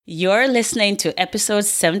You're listening to episode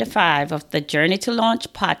 75 of the Journey to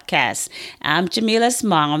Launch podcast. I'm Jamila's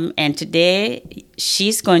mom, and today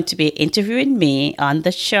she's going to be interviewing me on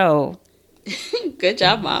the show. Good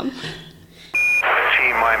job, Mom.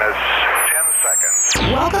 T-minus 10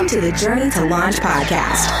 seconds. Welcome to the Journey to Launch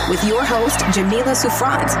podcast with your host, Jamila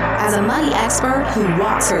Souffrant. As a money expert who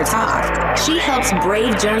walks her talk, she helps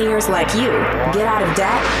brave journeyers like you get out of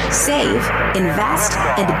debt, save, invest,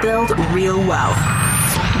 and build real wealth.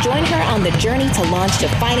 Join her on the journey to launch to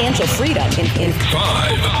financial freedom in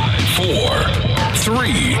 5, 4,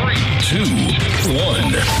 3, 2,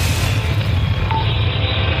 1.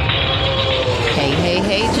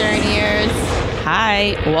 Hey, journeyers.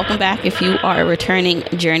 Hi, welcome back. If you are a returning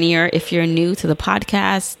journeyer, if you're new to the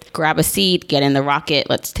podcast, grab a seat, get in the rocket,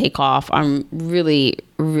 let's take off. I'm really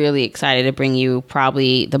excited to bring you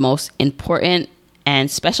probably the most important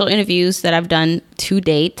and special interviews that I've done to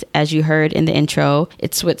date. As you heard in the intro,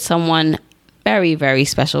 it's with someone very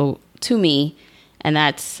special to me, and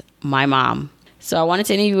that's my mom. So I wanted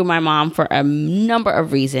to interview my mom for a number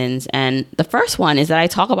of reasons. And the first one is that I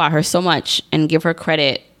talk about her so much and give her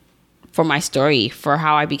credit for my story, for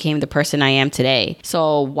how I became the person I am today.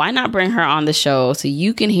 So why not bring her on the show so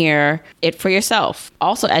you can hear it for yourself?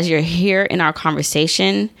 Also, as you're here in our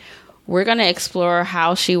conversation, we're going to explore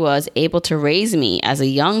how she was able to raise me as a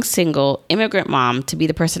young single immigrant mom to be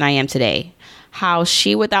the person I am today. How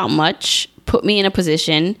she, without much, put me in a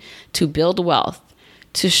position to build wealth,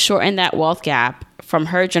 to shorten that wealth gap from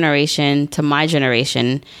her generation to my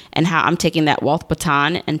generation, and how I'm taking that wealth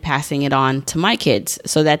baton and passing it on to my kids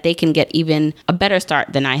so that they can get even a better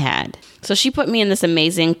start than I had. So she put me in this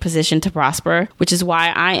amazing position to prosper, which is why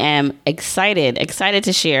I am excited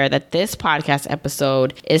to share that this podcast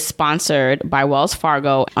episode is sponsored by Wells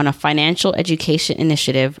Fargo on a financial education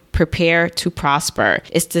initiative, Prepare to Prosper.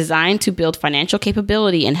 It's designed to build financial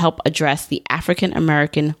capability and help address the African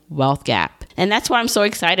American wealth gap. And that's why I'm so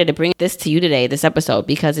excited to bring this to you today, this episode,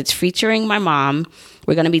 because it's featuring my mom.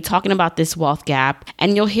 We're going to be talking about this wealth gap,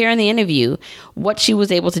 and you'll hear in the interview what she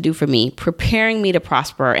was able to do for me, preparing me to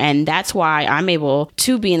prosper. And that's why I'm able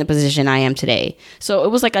to be in the position I am today. So it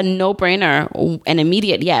was like a no-brainer, an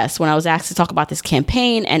immediate yes, when I was asked to talk about this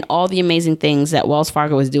campaign and all the amazing things that Wells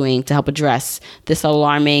Fargo is doing to help address this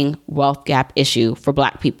alarming wealth gap issue for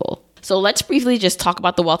Black people. So let's briefly just talk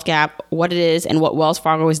about the wealth gap, what it is, and what Wells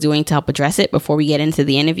Fargo is doing to help address it before we get into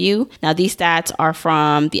the interview. Now, these stats are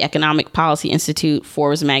from the Economic Policy Institute,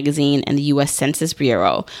 Forbes magazine, and the U.S. Census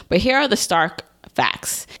Bureau. But here are the stark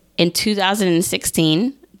facts. In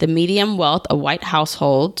 2016, the median wealth of white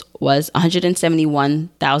households was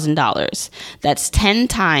 $171,000. That's 10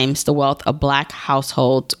 times the wealth of Black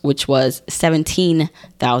households, which was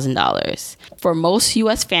 $17,000. For most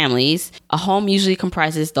U.S. families, a home usually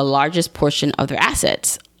comprises the largest portion of their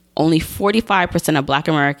assets. Only 45% of Black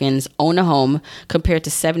Americans own a home compared to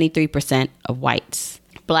 73% of whites.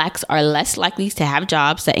 Blacks are less likely to have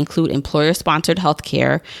jobs that include employer-sponsored health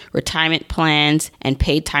care, retirement plans, and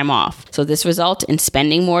paid time off. So this results in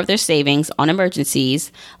spending more of their savings on emergencies,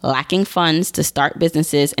 lacking funds to start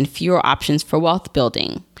businesses, and fewer options for wealth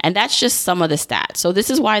building. And that's just some of the stats. So this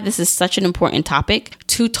is why this is such an important topic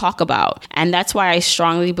to talk about. And that's why I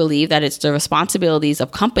strongly believe that it's the responsibilities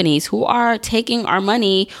of companies who are taking our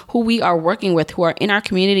money, who we are working with, who are in our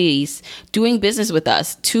communities, doing business with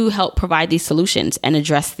us to help provide these solutions and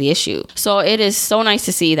address the issue. So it is so nice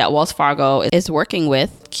to see that Wells Fargo is working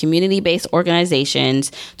with community-based organizations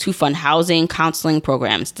to fund housing, counseling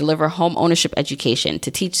programs, deliver home ownership education, to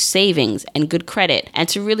teach savings and good credit, and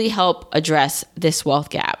to really help address this wealth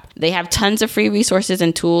gap. They have tons of free resources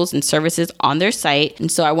and tools and services on their site. And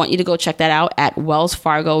so I want you to go check that out at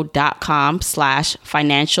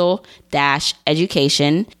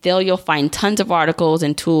wellsfargo.com/financial-education. There you'll find tons of articles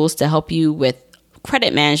and tools to help you with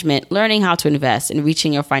credit management, learning how to invest, and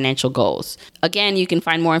reaching your financial goals. Again, you can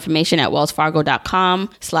find more information at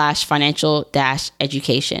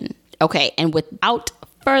wellsfargo.com/financial-education. Okay, and without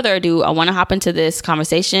further ado, I want to hop into this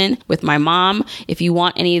conversation with my mom. If you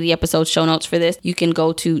want any of the episode show notes for this, you can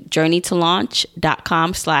go to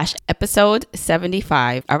journeytolaunch.com/episode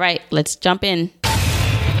 75. All right, let's jump in.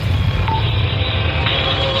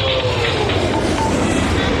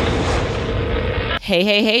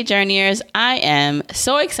 Hey, journeyers. I am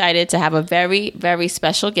so excited to have a very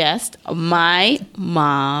special guest, my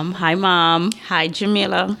mom. Hi, Mom. Hi,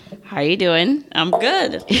 Jamila. How are you doing? I'm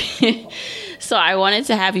good. So I wanted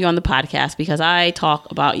to have you on the podcast because I talk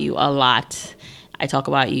about you a lot. I talk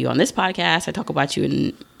about you on this podcast. I talk about you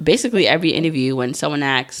in basically every interview when someone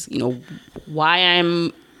asks, why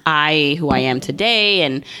I'm who I am today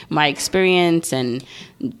and my experience and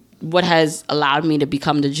what has allowed me to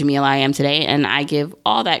become the Jamila I am today. And I give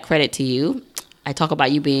all that credit to you. I talk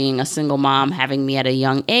about you being a single mom, having me at a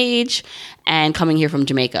young age, and coming here from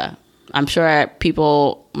Jamaica. I'm sure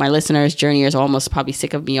people, my listeners, journeyers, are almost probably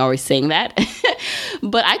sick of me always saying that.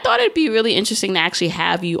 But I thought it'd be really interesting to actually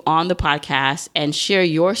have you on the podcast and share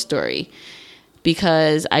your story,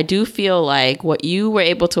 because I do feel like what you were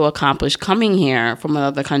able to accomplish coming here from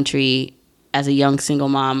another country as a young single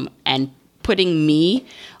mom and putting me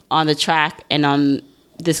on the track and on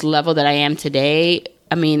this level that I am today,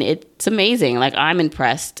 I mean, it's amazing. Like, I'm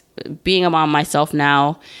impressed. Being a mom myself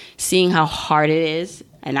now, seeing how hard it is,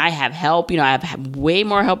 and I have help. You know, I have way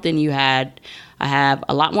more help than you had. I have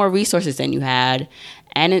a lot more resources than you had,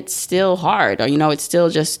 and it's still hard. Or, you know, it's still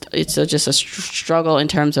just a struggle in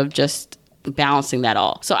terms of just balancing that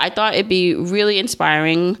all. So I thought it'd be really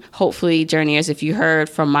inspiring, hopefully, journeyers, if you heard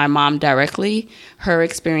from my mom directly, her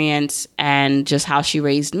experience and just how she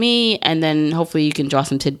raised me, and then hopefully you can draw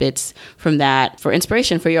some tidbits from that for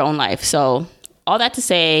inspiration for your own life. So all that to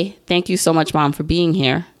say, thank you so much, Mom, for being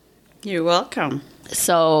here. You're welcome.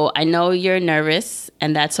 So I know you're nervous,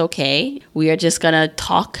 and that's okay. We are just gonna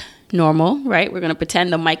talk normal, right? We're gonna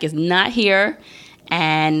pretend the mic is not here,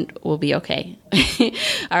 and we'll be okay.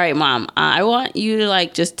 All right, Mom, I want you to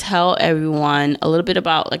like just tell everyone a little bit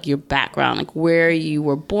about like your background, like where you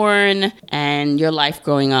were born and your life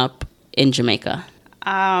growing up in Jamaica.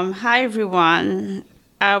 Hi, everyone.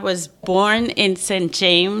 I was born in St.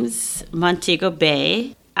 James, Montego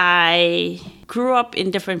Bay. I grew up in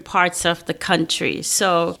different parts of the country.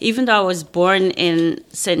 So even though I was born in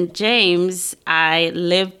St. James, I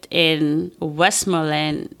lived in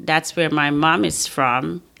Westmoreland. That's where my mom is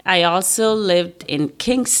from. I also lived in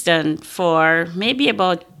Kingston for maybe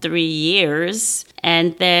about 3 years.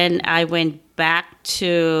 And then I went back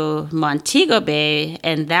to Montego Bay,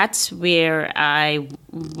 and that's where I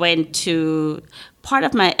went to part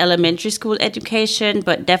of my elementary school education,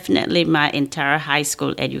 but definitely my entire high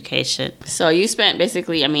school education. So you spent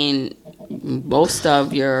basically, I mean, most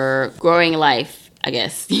of your growing life, I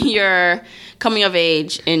guess, your coming of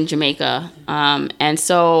age in Jamaica. And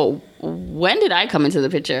so when did I come into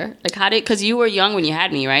the picture? Like, how did, because you were young when you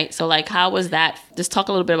had me, right? So like, how was that? Just talk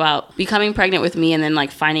a little bit about becoming pregnant with me and then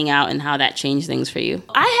like finding out and how that changed things for you.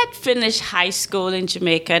 I had finished high school in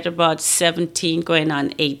Jamaica at about 17, going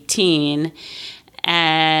on 18.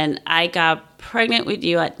 And I got pregnant with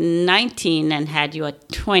you at 19 and had you at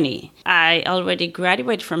 20. I already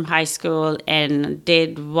graduated from high school and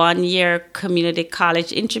did 1 year community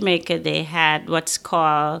college in Jamaica. They had what's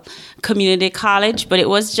called community college, but it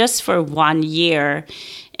was just for 1 year.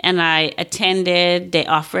 And I attended. They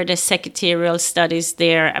offered a secretarial studies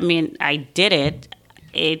there. I mean, I did it.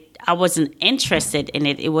 I wasn't interested in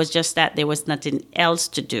it. It was just that there was nothing else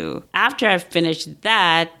to do. After I finished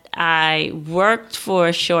that, I worked for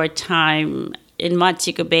a short time in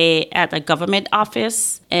Montego Bay at a government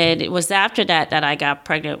office. And it was after that that I got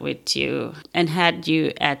pregnant with you and had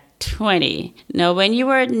you at 20. Now, when you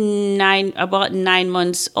were about 9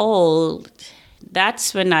 months old,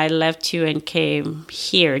 that's when I left you and came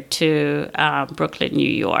here to Brooklyn, New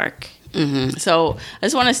York. Mm-hmm. So I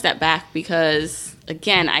just want to step back because,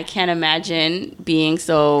 again, I can't imagine being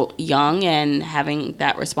so young and having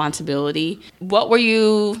that responsibility. What were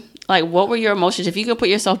your emotions? If you could put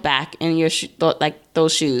yourself back in your like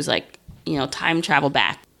those shoes, like, you know, time travel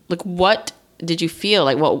back. Like, what did you feel?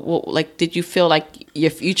 Like, what like did you feel like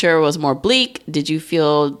your future was more bleak? Did you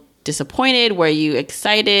feel disappointed? Were you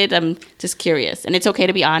excited? I'm just curious, and it's okay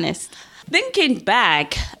to be honest. Thinking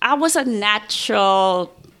back, I was a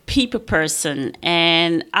natural people person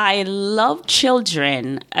and I love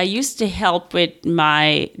children. I used to help with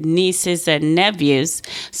my nieces and nephews.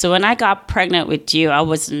 So when I got pregnant with you, I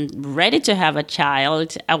wasn't ready to have a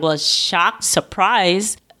child. I was shocked,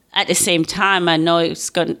 surprised. At the same time, I know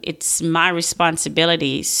it's my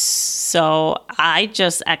responsibility. So I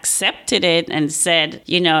just accepted it and said,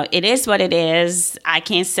 you know, it is what it is. I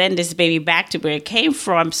can't send this baby back to where it came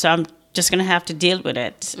from. So I'm just going to have to deal with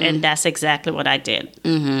it. Mm-hmm. And that's exactly what I did.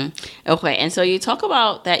 Mm-hmm. Okay. And so you talk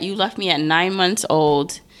about that you left me at 9 months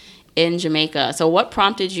old in Jamaica. So what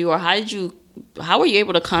prompted you, or how were you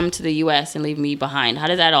able to come to the U.S. and leave me behind? How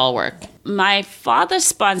did that all work? My father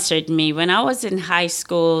sponsored me. When I was in high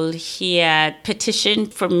school, he had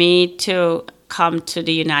petitioned for me to come to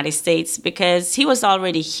the United States because he was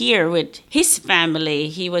already here with his family.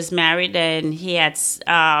 He was married and he had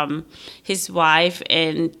his wife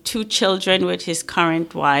and 2 children with his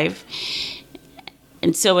current wife.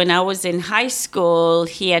 And so when I was in high school,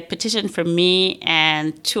 he had petitioned for me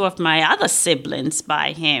and two of my other siblings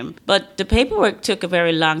by him. But the paperwork took a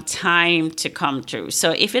very long time to come through.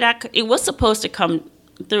 So if it was supposed to come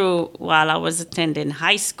through while I was attending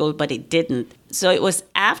high school, but it didn't. So it was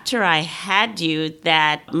after I had you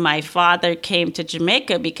that my father came to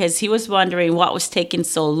Jamaica because he was wondering what was taking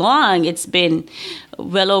so long. It's been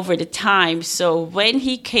well over the time. So when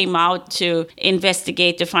he came out to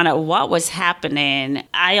investigate to find out what was happening,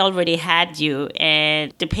 I already had you,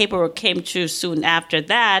 and the paperwork came through soon after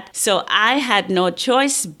that. So I had no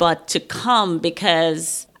choice but to come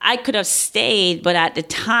because I could have stayed, but at the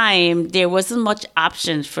time, there wasn't much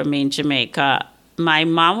options for me in Jamaica. My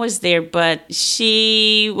mom was there, but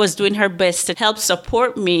she was doing her best to help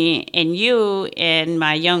support me and you and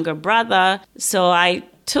my younger brother. So I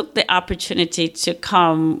took the opportunity to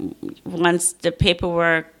come once the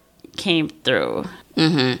paperwork came through.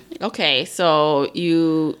 Mm-hmm. Okay, so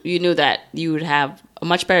you knew that you would have a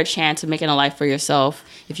much better chance of making a life for yourself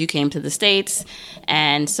if you came to the States.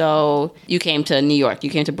 And so you came to New York. You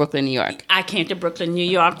came to Brooklyn, New York. I came to Brooklyn, New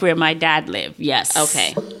York, where my dad lived. Yes.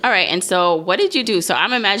 Okay. All right. And so what did you do? So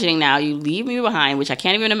I'm imagining now you leave me behind, which I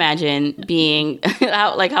can't even imagine being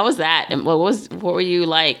how was that? And what were you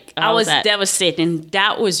like? I was devastated.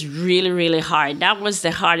 That was really, really hard. That was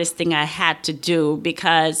the hardest thing I had to do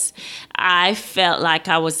because I felt like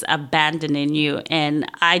I was abandoning you, and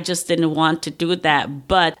I just didn't want to do that.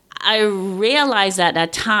 But I realized at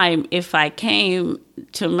that time, if I came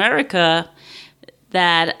to America,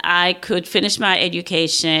 that I could finish my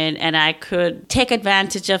education and I could take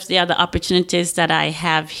advantage of the other opportunities that I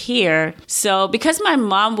have here. So because my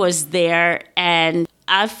mom was there, and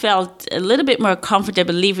I felt a little bit more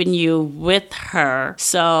comfortable leaving you with her.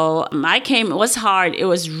 So I came, it was hard. It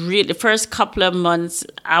was really, the first couple of months,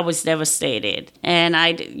 I was devastated. And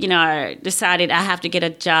I decided I have to get a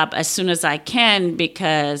job as soon as I can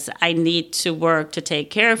because I need to work to take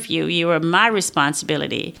care of you. You were my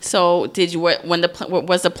responsibility. So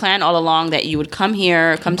was the plan all along that you would come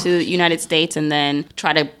to the United States and then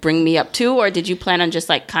try to bring me up too? Or did you plan on just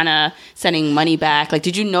like kind of sending money back? Like,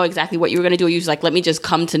 did you know exactly what you were going to do? Or you was like, let me just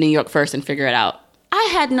come to New York first and figure it out? I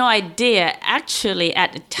had no idea. Actually,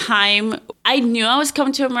 at the time, I knew I was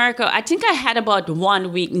coming to America. I think I had about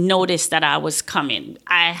 1 week notice that I was coming.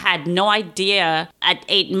 I had no idea at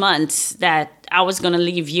 8 months that I was going to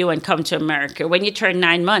leave you and come to America. When you turn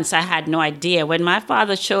 9 months, I had no idea. When my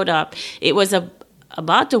father showed up, it was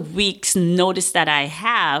about a week's notice that I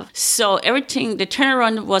have. So everything, the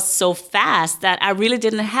turnaround was so fast that I really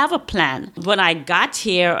didn't have a plan. When I got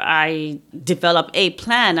here, I developed a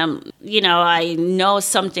plan. I know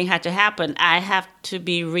something had to happen. I have to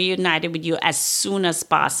be reunited with you as soon as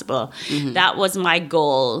possible. Mm-hmm. That was my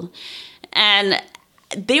goal. And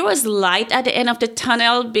there was light at the end of the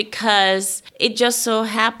tunnel because it just so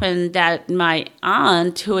happened that my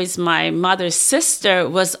aunt, who is my mother's sister,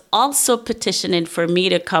 was also petitioning for me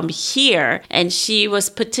to come here. And she was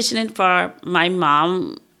petitioning for my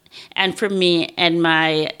mom and for me and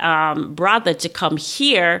my brother to come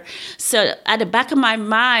here. So at the back of my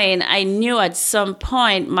mind, I knew at some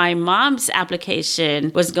point my mom's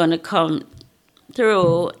application was going to come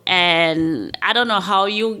through, and I don't know how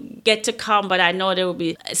you get to come, but I know there will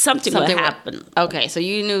be something will happen. Okay, so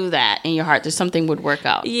you knew that in your heart that something would work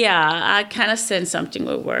out. Yeah, I kind of sensed something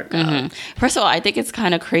would work out. First of all, I think it's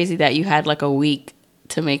kind of crazy that you had like a week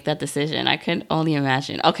to make that decision. I can only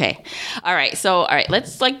imagine. Okay. All right. So,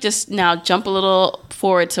 let's like just now jump a little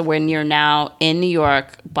forward to when you're now in New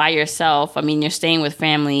York by yourself. I mean, you're staying with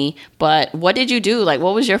family, but what did you do? Like,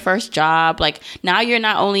 what was your first job? Like, now you're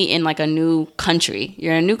not only in like a new country,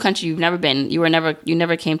 you're in a new country you've never been. You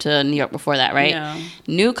never came to New York before that, right? No.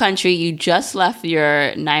 New country. You just left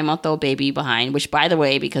your 9-month-old baby behind, which by the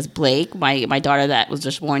way, because Blake, my daughter that was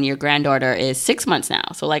just born, your granddaughter is 6 months now.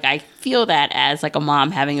 So like, I feel that as like a mom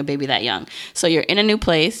having a baby that young. So you're in a new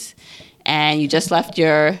place and you just left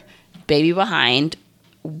your baby behind.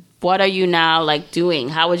 What are you now like doing?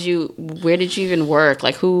 Where did you even work?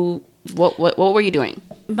 Like what were you doing?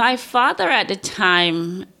 My father at the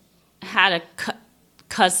time had a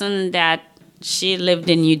cousin that she lived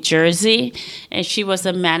in New Jersey, and she was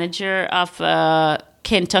a manager of a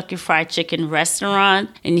Kentucky Fried Chicken restaurant,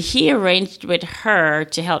 and he arranged with her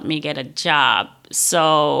to help me get a job.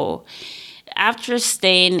 So after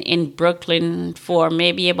staying in Brooklyn for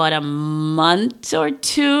maybe about a month or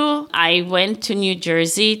two, I went to New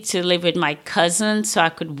Jersey to live with my cousin so I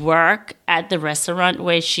could work at the restaurant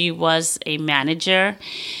where she was a manager.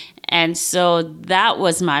 And so that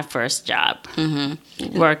was my first job,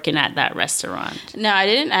 working at that restaurant. Now, I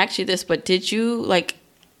didn't ask you this, but did you, like,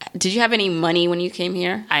 Did you have any money when you came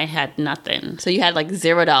here? I had nothing. So you had like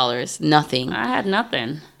 $0, nothing. I had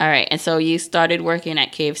nothing. All right. And so you started working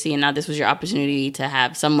at KFC, and now this was your opportunity to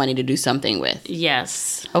have some money to do something with.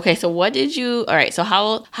 Yes. Okay. So what did you? All right. So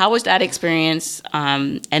how was that experience?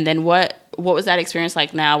 And then what was that experience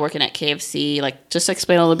like now working at KFC? Like, just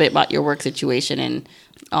explain a little bit about your work situation and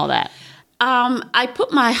all that. I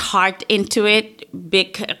put my heart into it,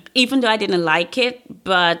 even though I didn't like it,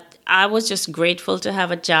 but I was just grateful to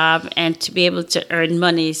have a job and to be able to earn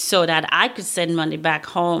money so that I could send money back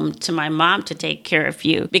home to my mom to take care of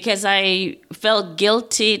you, because I felt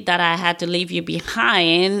guilty that I had to leave you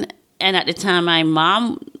behind. And at the time, my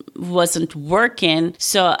mom wasn't working,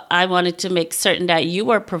 so I wanted to make certain that you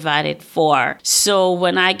were provided for. So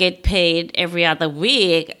when I get paid every other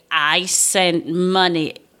week, I sent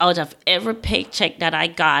money out of every paycheck that I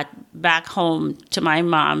got back home to my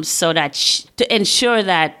mom, so that to ensure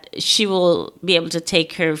that she will be able to take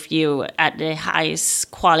care of you at the highest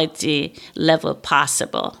quality level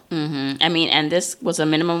possible. Mm-hmm. I mean, and this was a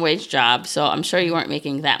minimum wage job, so I'm sure you weren't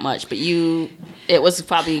making that much, but it was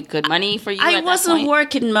probably good money for you. I wasn't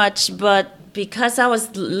working much, but because I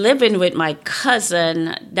was living with my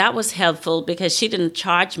cousin, that was helpful because she didn't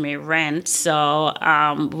charge me rent. So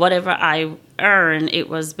whatever I earned, it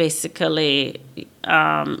was basically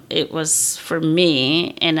it was for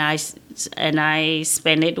me, and I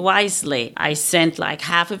spent it wisely. I sent like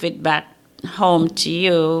half of it back home to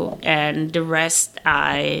you, and the rest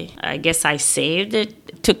I guess I saved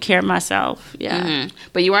it, took care of myself. Yeah. Mm-hmm.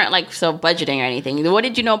 But you weren't like budgeting or anything. What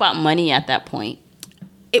did you know about money at that point?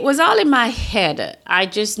 It was all in my head. I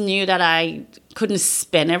just knew that I couldn't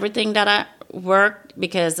spend everything that I worked,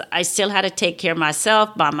 because I still had to take care of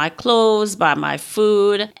myself, buy my clothes, buy my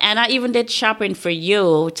food. And I even did shopping for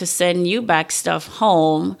you to send you back stuff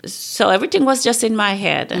home. So everything was just in my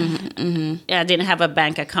head. Mm-hmm, mm-hmm. I didn't have a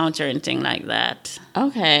bank account or anything like that.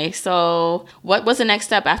 Okay, so what was the next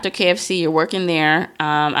step after KFC? You're working there.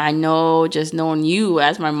 I know, just knowing you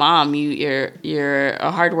as my mom, you're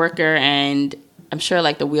a hard worker, and I'm sure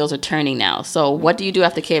like the wheels are turning now. So what do you do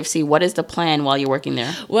after KFC? What is the plan while you're working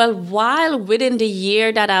there? Well, within the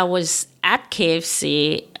year that I was at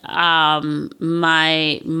KFC,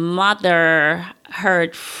 my mother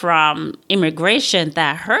heard from immigration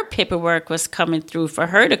that her paperwork was coming through for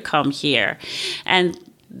her to come here. And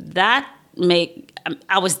that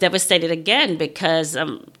I was devastated again, because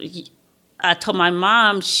I told my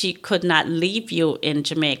mom she could not leave you in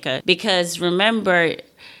Jamaica, because remember,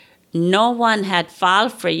 no one had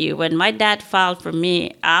filed for you. When my dad filed for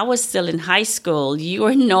me, I was still in high school. You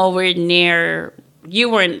were nowhere near, you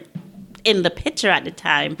weren't in the picture at the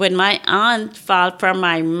time. When my aunt filed for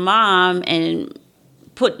my mom and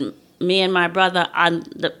put me and my brother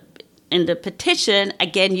in the petition,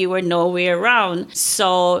 again, you were nowhere around.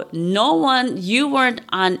 So you weren't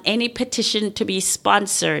on any petition to be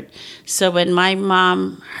sponsored. So when my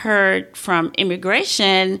mom heard from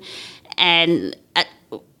immigration, and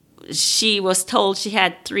she was told she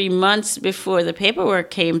had 3 months before the paperwork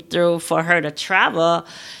came through for her to travel,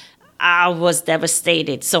 I was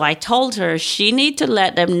devastated. So I told her she need to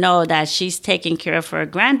let them know that she's taking care of her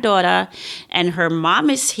granddaughter, and her mom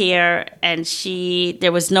is here, and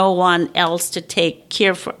there was no one else to take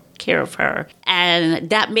care of her.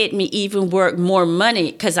 And that made me even work more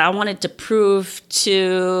money, because I wanted to prove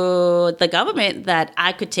to the government that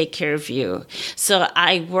I could take care of you. So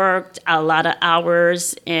I worked a lot of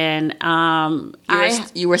hours, and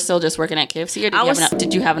you were still just working at KFC, or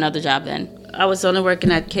did you have another job then? I was only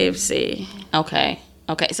working at KFC. Okay.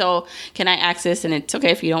 So can I ask this, and it's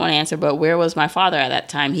okay if you don't want to answer, but where was my father at that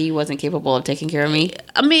time? He wasn't capable of taking care of me?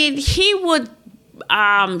 I mean, he would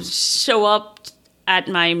show up at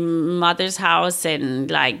my mother's house and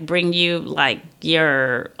like bring you like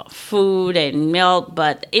your food and milk,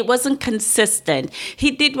 but it wasn't consistent.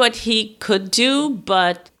 He did what he could do,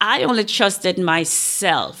 but I only trusted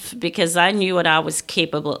myself because I knew what I was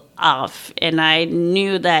capable of, and I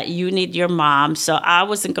knew that you need your mom, so I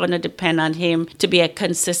wasn't going to depend on him to be a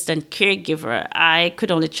consistent caregiver. I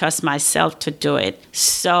could only trust myself to do it.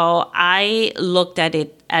 So I looked at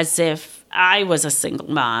it as if I was a single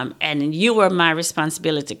mom and you were my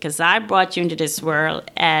responsibility, because I brought you into this world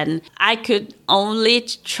and I could only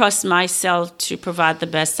trust myself to provide the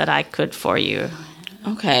best that I could for you.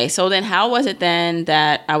 Okay, so then how was it then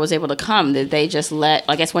that I was able to come? Did they just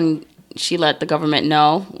I guess when she let the government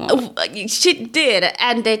know? She did,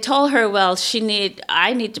 and they told her, well,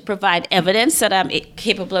 I need to provide evidence that I'm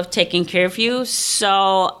capable of taking care of you.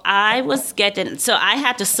 So I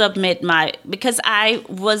had to submit because I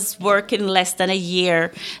was working less than a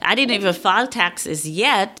year. I didn't even file taxes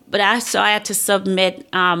yet, but I had to submit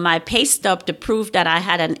my pay stub to prove that I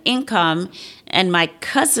had an income. And my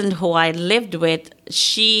cousin who I lived with,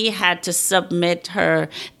 she had to submit her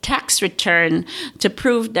tax return to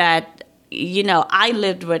prove that, I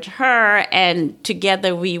lived with her and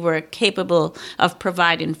together we were capable of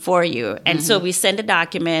providing for you. And so we sent the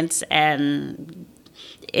documents and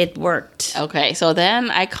it worked. Okay, so then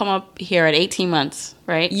I come up here at 18 months,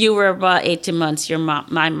 right? You were about 18 months.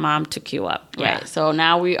 My mom took you up. Yeah. Right, so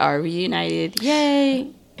now we are reunited.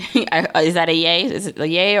 Yay! Is that a yay? Is it a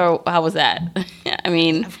yay or how was that? I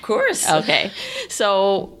mean... Of course. Okay,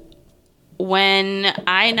 so... When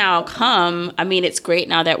I now come, I mean, it's great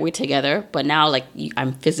now that we're together, but now,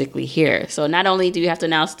 I'm physically here. So not only do you have to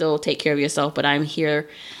now still take care of yourself, but I'm here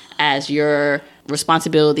as your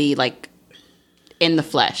responsibility, in the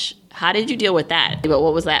flesh. How did you deal with that? But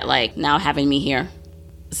what was that like, now having me here?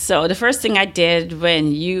 So the first thing I did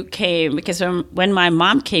when you came, because when my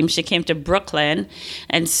mom came, she came to Brooklyn.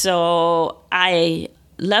 And so I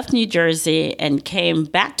left New Jersey and came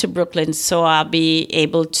back to Brooklyn so I'll be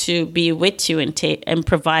able to be with you and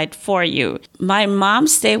provide for you. My mom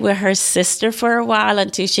stayed with her sister for a while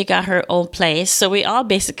until she got her own place. So we all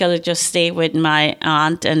basically just stayed with my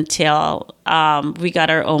aunt until we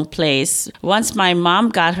got our own place. Once my mom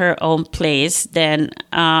got her own place, then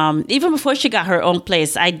even before she got her own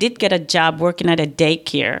place, I did get a job working at a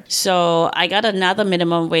daycare. So I got another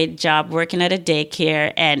minimum wage job working at a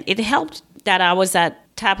daycare, and it helped that I was at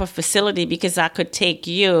type of facility because I could take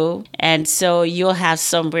you and so you'll have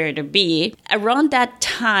somewhere to be. Around that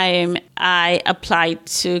time, I applied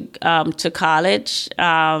to college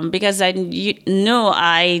because I knew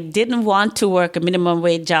I didn't want to work a minimum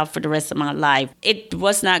wage job for the rest of my life. It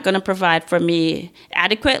was not going to provide for me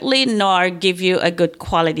adequately nor give you a good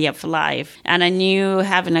quality of life. And I knew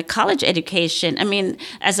having a college education,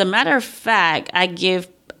 as a matter of fact, I give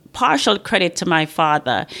partial credit to my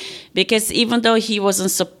father because even though he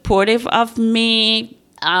wasn't supportive of me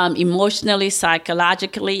emotionally,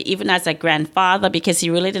 psychologically, even as a grandfather, because he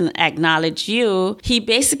really didn't acknowledge you, he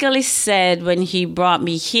basically said when he brought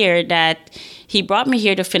me here that he brought me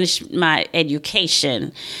here to finish my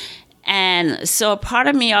education. And so part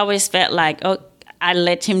of me always felt like, I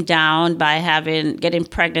let him down by getting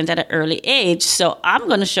pregnant at an early age. So I'm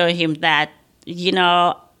going to show him that,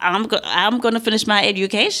 I'm going to finish my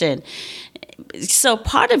education. So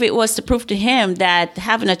part of it was to prove to him that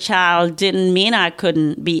having a child didn't mean I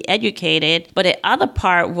couldn't be educated. But the other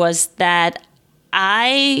part was that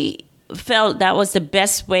I felt that was the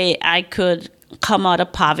best way I could come out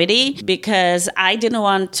of poverty because I didn't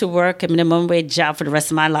want to work a minimum wage job for the rest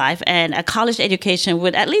of my life. And a college education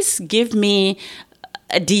would at least give me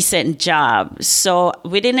a decent job. So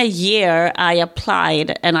within a year, I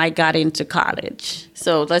applied and I got into college.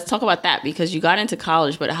 So let's talk about that because you got into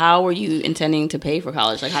college, but how were you intending to pay for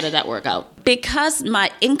college? How did that work out? Because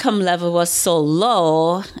my income level was so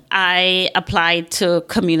low, I applied to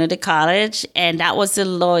community college and that was the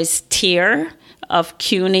lowest tier of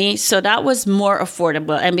CUNY. So that was more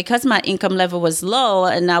affordable. And because my income level was low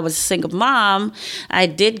and I was a single mom, I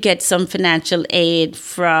did get some financial aid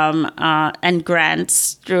from and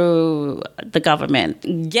grants through the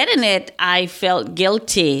government. Getting it, I felt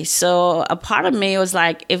guilty. So a part of me was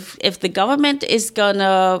like, if the government is going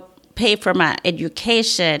to pay for my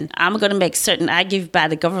education, I'm going to make certain I give back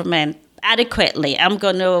the government adequately. I'm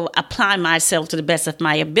going to apply myself to the best of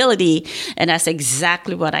my ability. And that's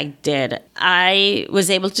exactly what I did. I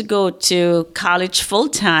was able to go to college full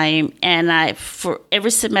time. And for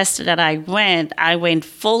every semester that I went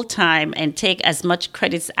full time and take as much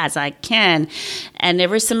credits as I can. And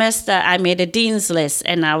every semester I made a dean's list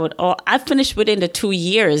and I finished within the 2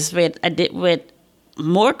 years with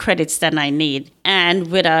more credits than I need and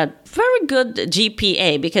with a very good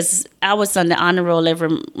GPA because I was on the honor roll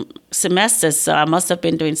every semester, so I must have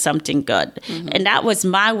been doing something good. Mm-hmm. And that was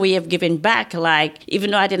my way of giving back.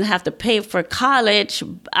 Even though I didn't have to pay for college,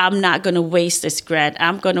 I'm not going to waste this grant.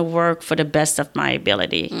 I'm going to work for the best of my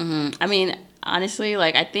ability. Mm-hmm. Honestly,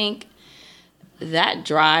 I think that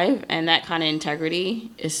drive and that kind of integrity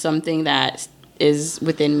is something that is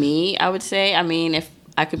within me, I would say. If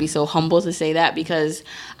I could be so humble to say that because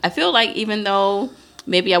I feel like even though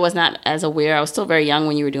maybe I was not as aware, I was still very young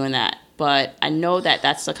when you were doing that. But I know that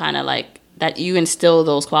that's the kind of that you instill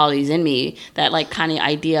those qualities in me, that kind of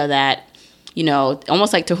idea that you know,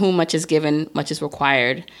 almost like to whom much is given, much is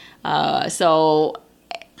required. So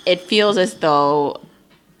it feels as though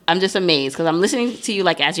I'm just amazed because I'm listening to you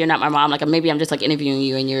like as you're not my mom. Like maybe I'm just like interviewing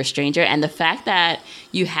you and you're a stranger. And the fact that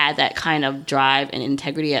you had that kind of drive and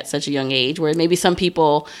integrity at such a young age, where maybe some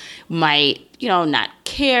people might, you know, not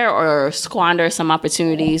care or squander some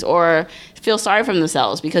opportunities or feel sorry for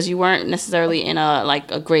themselves because you weren't necessarily in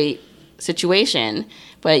a great situation,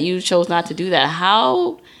 but you chose not to do that.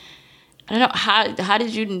 How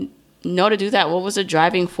did you know to do that? What was the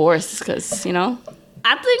driving force? Because, you know,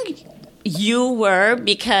 I think you were,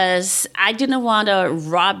 because I didn't want to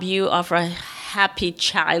rob you of a happy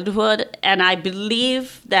childhood. And I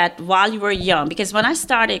believe that while you were young, because when I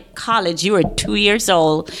started college, you were 2 years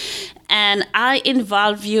old, and I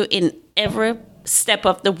involved you in every step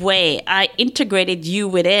of the way. I integrated you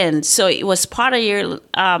within. So it was part of your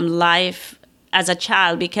life as a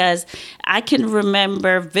child, because I can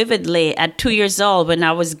remember vividly at 2 years old when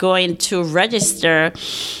I was going to register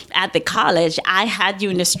at the college, I had you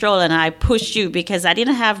in the stroller and I pushed you because I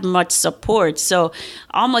didn't have much support. So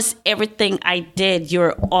almost everything I did, you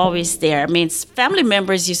were always there. I mean, family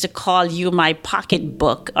members used to call you my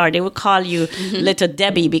pocketbook, or they would call you Little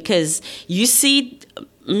Debbie, because you see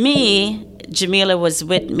me, Jamila was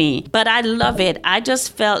with me. But I love it. I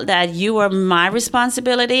just felt that you were my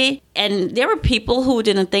responsibility. And there were people who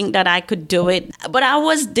didn't think that I could do it. But I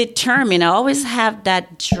was determined. I always have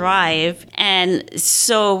that drive. And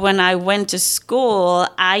so when I went to school,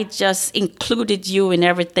 I just included you in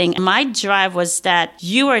everything. My drive was that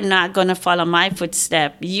you are not going to follow my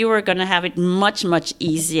footstep. You are going to have it much, much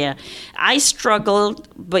easier. I struggled,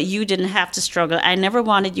 but you didn't have to struggle. I never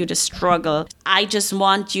wanted you to struggle. I just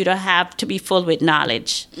want you to have to be full with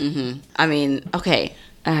knowledge. Mm-hmm. I mean, okay.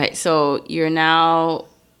 All right. So you're now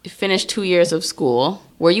finished 2 years of school.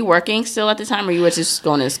 Were you working still at the time, or you were just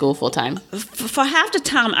going to school full time? For half the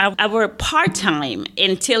time, I worked part time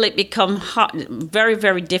until it became very,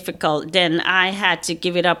 very difficult. Then I had to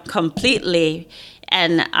give it up completely.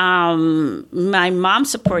 And my mom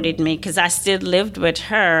supported me because I still lived with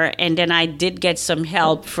her. And then I did get some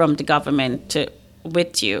help from the government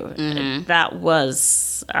with you. Mm-hmm. That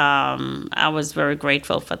was, I was very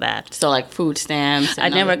grateful for that. So like food stamps? I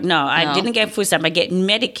didn't get food stamps. I get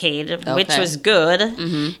Medicaid, which was good.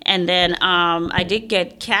 Mm-hmm. And then I did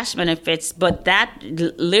get cash benefits, but that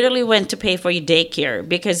literally went to pay for your daycare,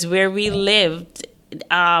 because where we lived,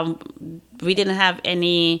 we didn't have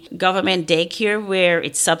any government daycare where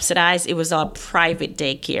it's subsidized. It was all private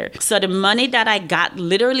daycare. So the money that I got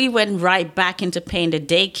literally went right back into paying the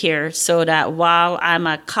daycare, so that while I'm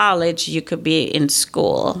at college, you could be in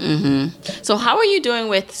school. Mm-hmm. So how are you doing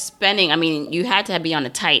with spending? I mean, you had to be on a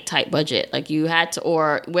tight budget. Like you had to,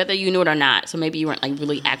 or whether you knew it or not. So maybe you weren't like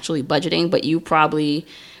really actually budgeting, but you probably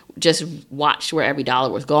just watched where every dollar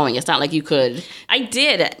was going. It's not like you could. I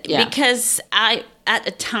did, because at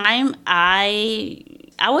the time, I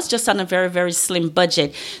was just on a very, very slim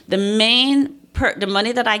budget. The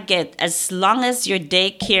money that I get, as long as your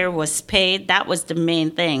daycare was paid, that was the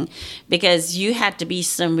main thing, because you had to be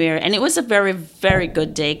somewhere. And it was a very, very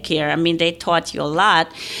good daycare. I mean, they taught you a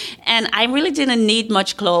lot. And I really didn't need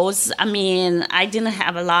much clothes. I mean, I didn't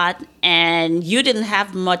have a lot, and you didn't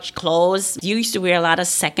have much clothes. You used to wear a lot of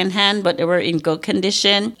secondhand, but they were in good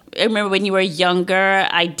condition. I remember when you were younger,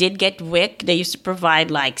 I did get WIC. They used to provide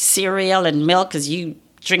like cereal and milk, because you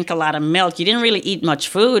drink a lot of milk. You didn't really eat much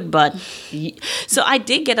food, so I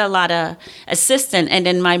did get a lot of assistance. And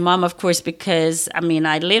then my mom, of course, because I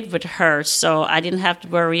lived with her, so I didn't have to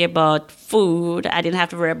worry about food. I didn't have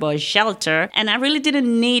to worry about shelter, and I really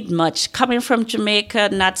didn't need much. Coming from Jamaica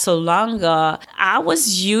not so long ago, I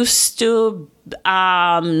was used to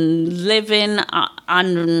living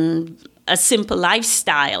on a simple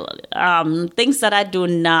lifestyle. Things that I do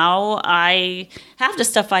now, half the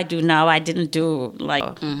stuff I do now, I didn't do like.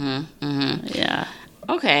 Mm-hmm, mm-hmm. Yeah.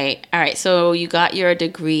 Okay. All right. So you got your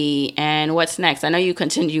degree, and what's next? I know you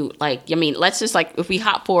continue, let's just if we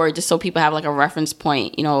hop forward just so people have like a reference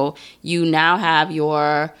point, you now have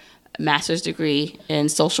your master's degree in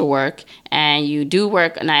social work, and you do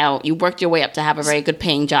work now. You worked your way up to have a very good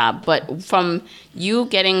paying job, but from you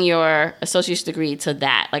getting your associate's degree to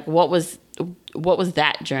that, what was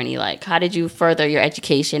that journey like? How did you further your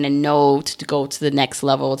education and know to go to the next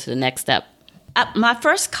level, to the next step? My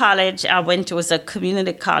first college I went to was a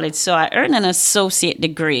community college, so I earned an associate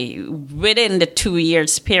degree within the 2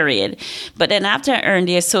 years period. But then after I earned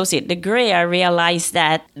the associate degree, I realized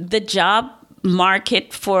that the job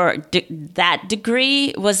market for that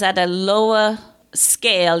degree was at a lower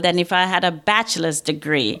scale than if I had a bachelor's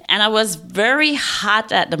degree. And I was very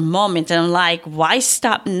hot at the moment. And I'm like, why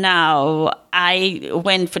stop now? I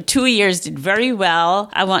went for 2 years, did very well.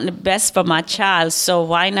 I want the best for my child, so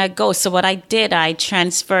why not go? So what I did, I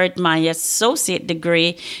transferred my associate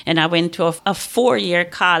degree and I went to a 4-year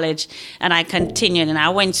college and I continued. And I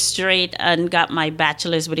went straight and got my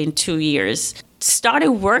bachelor's within 2 years.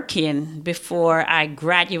 Started working before I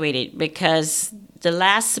graduated because the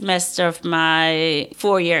last semester of my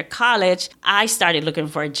 4-year college, I started looking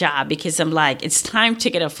for a job because I'm like, it's time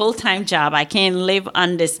to get a full-time job. I can't live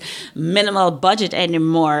on this minimal budget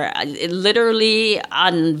anymore, literally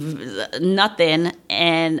on nothing.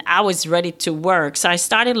 And I was ready to work. So I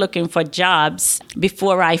started looking for jobs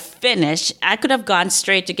before I finished. I could have gone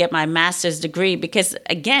straight to get my master's degree because,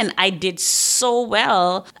 again, I did so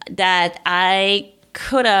well that I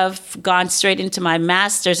could have gone straight into my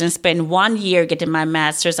master's and spent 1 year getting my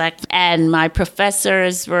master's. And my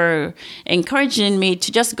professors were encouraging me to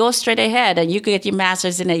just go straight ahead and you could get your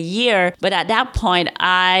master's in a year. But at that point,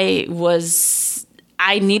 I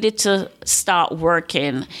needed to start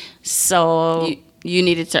working. So you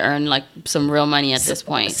needed to earn like some real money at this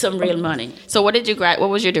point. Some real money. So what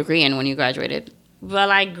was your degree in when you graduated?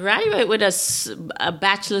 Well, I graduated with a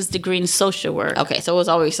bachelor's degree in social work. Okay, so it was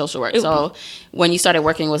always social work. So when you started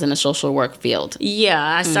working, it was in the social work field. Yeah,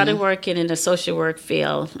 I started working in the social work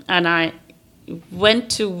field, and I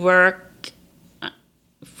went to work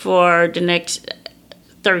for the next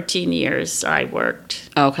 13 years. I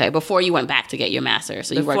worked. Okay, before you went back to get your master's,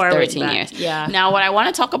 so you Before worked I went 13 back, years. yeah. Now, what I want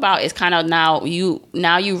to talk about is kind of now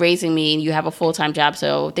you raising me, and you have a full-time job,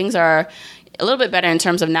 so things are a little bit better in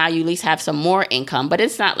terms of now you at least have some more income, but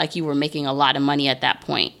it's not like you were making a lot of money at that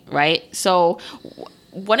point, right? So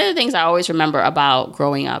one of the things I always remember about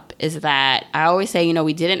growing up is that I always say,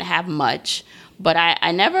 we didn't have much, but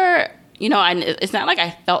I never, it's not like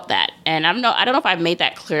I felt that. And I don't know if I've made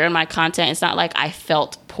that clear in my content. It's not like I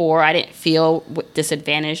felt poor. I didn't feel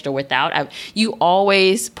disadvantaged or without. You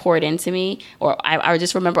always poured into me, or I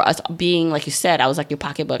just remember us being, like you said, I was like your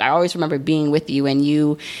pocketbook. I always remember being with you and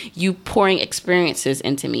you pouring experiences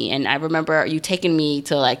into me. And I remember you taking me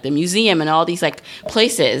to like the museum and all these like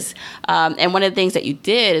places. And one of the things that you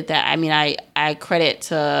did that, I credit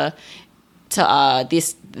to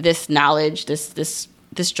this knowledge,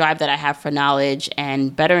 this drive that I have for knowledge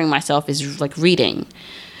and bettering myself is like reading.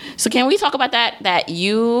 So can we talk about that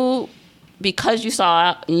you, because you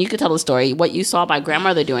saw, and you could tell the story, what you saw my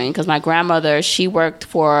grandmother doing, because my grandmother, she worked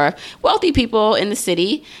for wealthy people in the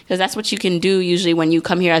city, because that's what you can do usually when you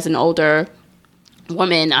come here as an older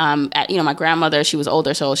woman. My grandmother, she was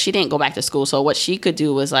older, so she didn't go back to school. So what she could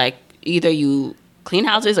do was like, either you clean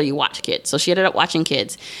houses or you watch kids. So she ended up watching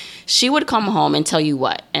kids. She would come home and tell you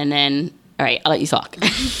what, and then, all right, I'll let you talk.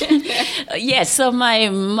 Yeah, so my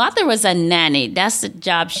mother was a nanny. That's the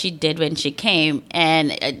job she did when she came.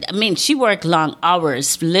 And she worked long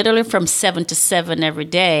hours, literally from 7 to 7 every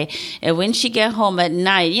day. And when she get home at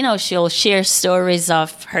night, she'll share stories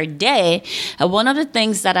of her day. And one of the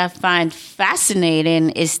things that I find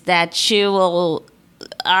fascinating is that she will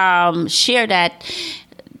share that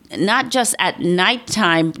not just at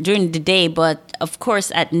nighttime during the day, but of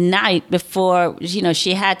course at night before,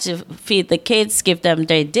 she had to feed the kids, give them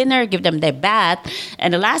their dinner, give them their bath.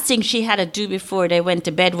 And the last thing she had to do before they went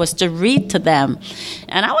to bed was to read to them.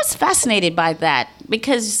 And I was fascinated by that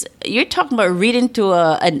because you're talking about reading to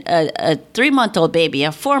a 3-month-old baby, a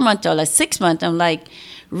 4-month-old, a 6-month. I'm like,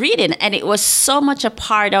 reading. And it was so much a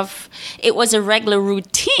part of, it was a regular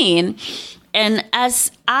routine. And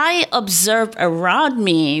as I observed around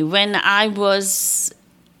me when I was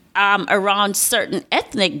around certain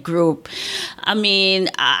ethnic group,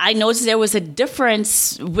 I noticed there was a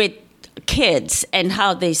difference with kids and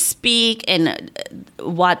how they speak and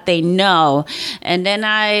what they know. And then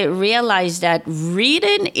I realized that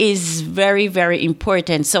reading is very, very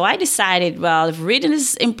important. So I decided, well, if reading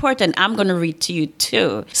is important, I'm going to read to you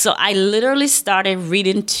too. So I literally started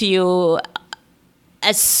reading to you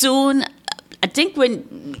as soon, I think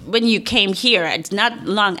when you came here, it's not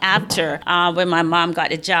long after when my mom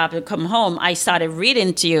got a job to come home, I started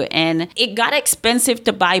reading to you. And it got expensive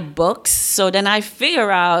to buy books. So then I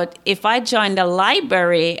figure out if I joined the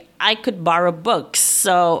library, I could borrow books.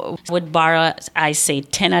 So I would borrow, I say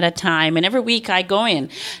 10 at a time. And every week I go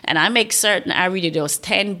in and I make certain I read those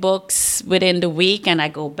 10 books within the week. And I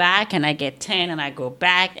go back and I get 10 and I go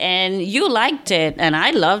back. And you liked it and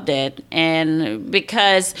I loved it. And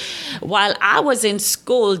because while I was in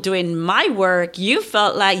school doing my work, you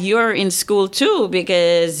felt like you're in school too,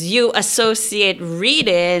 because you associate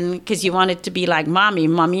reading because you wanted to be like mommy.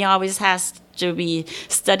 Mommy always has to be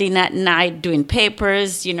studying at night, doing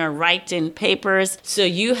papers, writing papers. So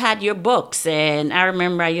you had your books, and I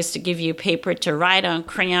remember I used to give you paper to write on,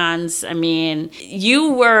 crayons. I mean,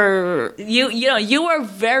 you were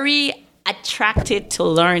very attracted to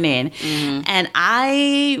learning. Mm-hmm. And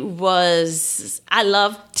I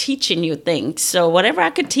love teaching you things. So whatever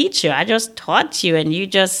I could teach you, I just taught you, and you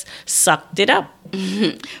just sucked it up.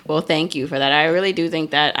 Mm-hmm. Well, thank you for that. I really do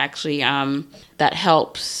think that actually that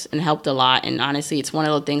helps and helped a lot. And honestly, it's one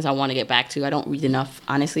of the things I want to get back to. I don't read enough.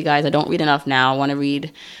 Honestly, guys, I don't read enough now. I want to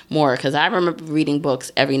read more, because I remember reading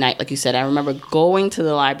books every night. Like you said, I remember going to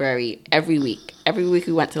the library every week. Every week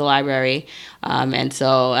we went to the library. And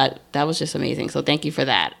so that was just amazing. So thank you for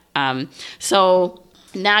that. So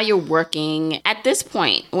now you're working. At this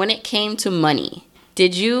point, when it came to money,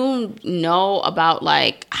 did you know about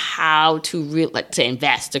like how to to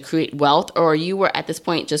invest, to create wealth, or you were at this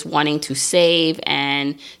point just wanting to save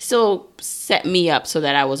and still set me up so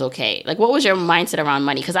that I was okay? Like, what was your mindset around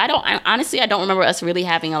money? Because honestly, I don't remember us really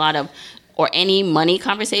having a lot of or any money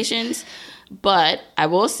conversations. But I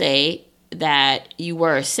will say that you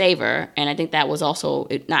were a saver, and I think that was also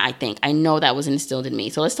I know that was instilled in me.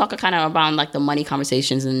 So let's talk kind of about like the money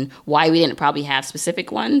conversations and why we didn't probably have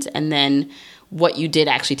specific ones, and then what you did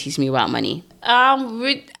actually teach me about money.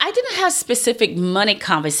 I didn't have specific money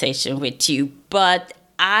conversation with you, but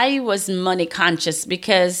I was money conscious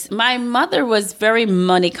because my mother was very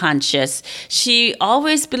money conscious. She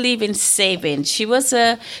always believed in saving. She's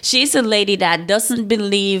a lady that doesn't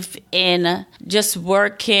believe in just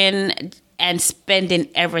working and spending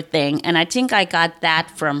everything. And I think I got that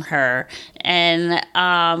from her.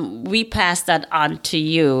 And we passed that on to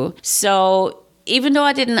you. So even though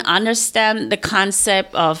I didn't understand the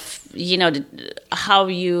concept of, how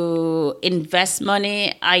you invest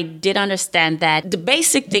money, I did understand that the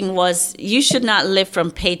basic thing was you should not live from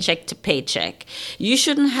paycheck to paycheck. You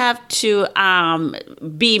shouldn't have to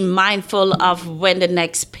be mindful of when the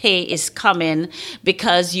next pay is coming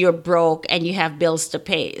because you're broke and you have bills to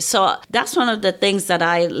pay. So that's one of the things that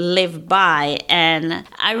I live by. And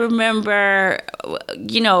I remember,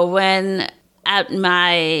 when at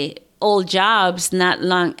my old jobs not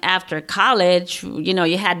long after college,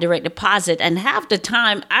 you had direct deposit, and half the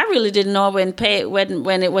time I really didn't know when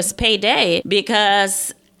it was payday,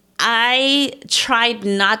 because I tried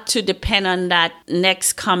not to depend on that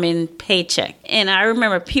next coming paycheck. And I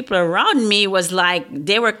remember people around me was like,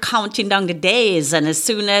 they were counting down the days, and as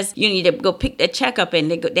soon as you need to go pick the check up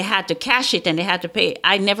and they had to cash it and they had to pay.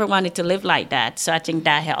 I never wanted to live like that. So I think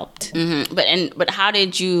that helped. Mm-hmm. But how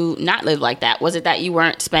did you not live like that? Was it that you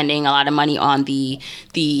weren't spending a lot of money on the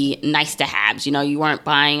nice to haves? You weren't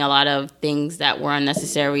buying a lot of things that were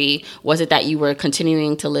unnecessary. Was it that you were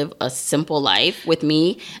continuing to live a simple life with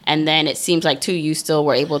me? And then it seems like, too, you still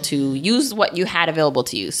were able to use what you had available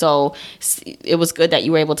to you. So it was good that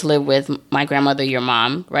you were able to live with my grandmother, your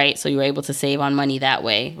mom, right? So you were able to save on money that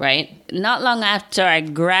way, right? Not long after I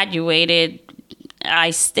graduated,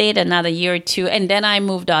 I stayed another year or two, and then I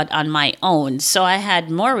moved out on my own. So I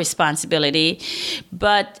had more responsibility.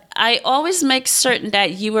 But I always make certain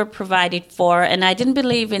that you were provided for, and I didn't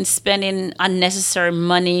believe in spending unnecessary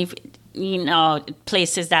money,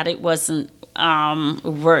 places that it wasn't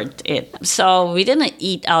worth it. So we didn't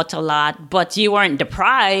eat out a lot, but you weren't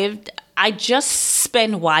deprived. I just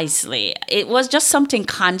spent wisely. It was just something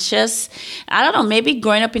conscious. I don't know, maybe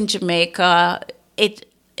growing up in Jamaica,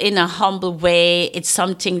 in a humble way, it's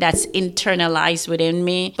something that's internalized within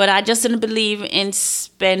me. But I just didn't believe in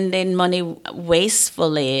spending money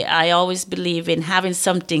wastefully. I always believe in having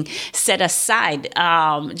something set aside.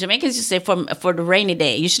 Jamaicans used to say for the rainy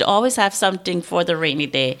day. You should always have something for the rainy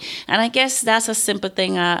day. And I guess that's a simple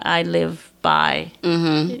thing I live by.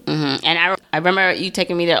 Mm-hmm, mm-hmm. And I remember you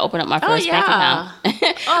taking me to open up my first bank account.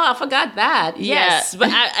 I forgot that. Yes. But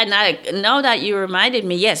I know that you reminded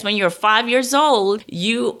me. Yes, when you were 5 years old,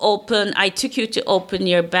 I took you to open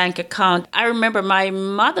your bank account. I remember my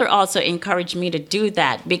mother also encouraged me to do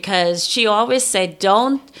that, because she always said,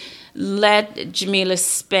 don't let Jamila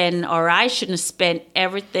spend, or I shouldn't spend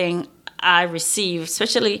everything I receive,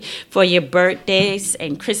 especially for your birthdays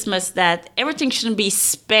and Christmas, that everything shouldn't be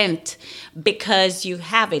spent because you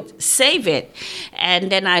have it. Save it.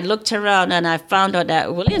 And then I looked around and I found out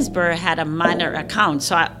that Williamsburg had a minor account.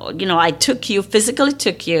 So I physically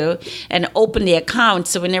took you and opened the account.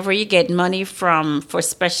 So whenever you get money for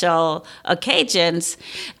special occasions,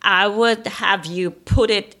 I would have you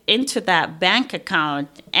put it into that bank account,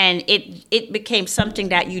 and it became something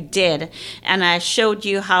that you did. And I showed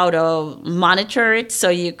you how to monitor it so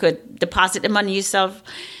you could deposit the money yourself.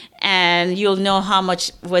 and you'll know how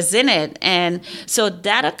much was in it. And so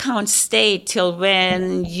that account stayed till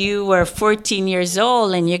when you were 14 years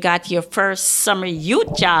old and you got your first summer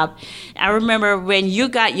youth job. I remember when you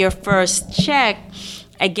got your first check,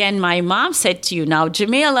 again, my mom said to you, now,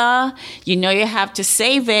 Jamila, you know you have to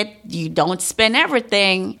save it. You don't spend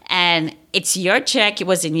everything. And it's your check. It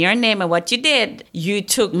was in your name. And what you did, you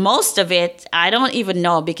took most of it. I don't even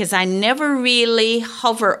know, because I never really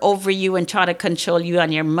hover over you and try to control you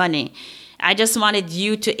on your money. I just wanted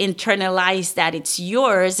you to internalize that it's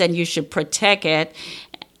yours and you should protect it.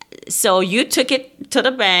 So you took it to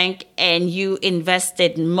the bank and you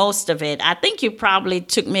invested most of it. I think you probably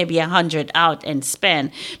took maybe 100 out and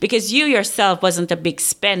spent, because you yourself wasn't a big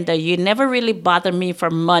spender. You never really bothered me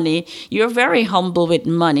for money. You're very humble with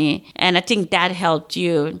money, and I think that helped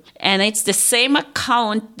you. And it's the same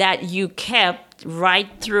account that you kept right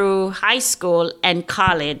through high school and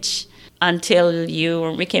college until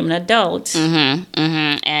you became an adult.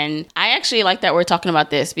 And I actually like that we're talking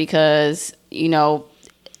about this, because, you know,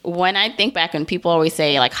 when I think back, and people always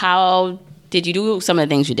say, like, how did you do some of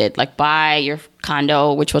the things you did? Like buy your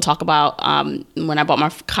condo, which we'll talk about, when I bought my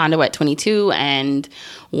condo at 22, and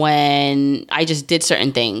when I just did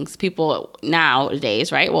certain things. People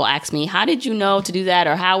nowadays, right, will ask me, how did you know to do that?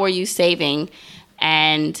 Or how were you saving?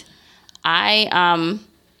 And I,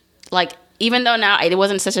 like, even though now it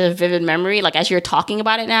wasn't such a vivid memory, like as you're talking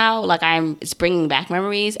about it now, like it's bringing back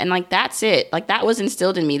memories. And like, that's it. Like that was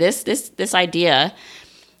instilled in me. This idea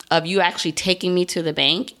of you actually taking me to the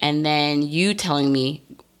bank, and then you telling me,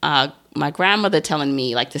 my grandmother telling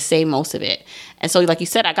me like to save most of it. And so like you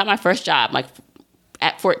said, I got my first job like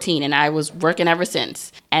at 14, and I was working ever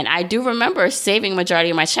since. And I do remember saving majority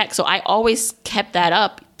of my check. So I always kept that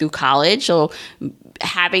up through college. So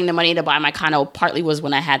having the money to buy my condo partly was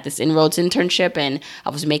when I had this Inroads internship and I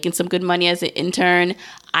was making some good money as an intern.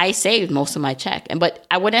 I saved most of my check. But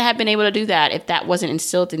I wouldn't have been able to do that if that wasn't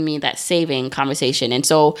instilled in me, that saving conversation. And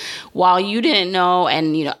so while you didn't know,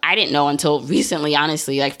 and you know, I didn't know until recently,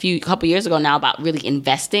 honestly, like couple years ago now, about really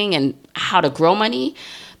investing and how to grow money,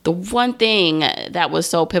 the one thing that was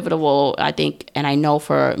so pivotal, I think, and I know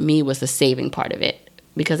for me, was the saving part of it.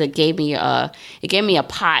 Because it gave me a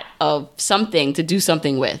pot of something to do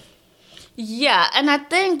something with. Yeah, and I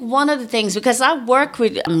think one of the things, because I work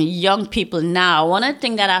with young people now, one of the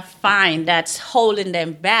things that I find that's holding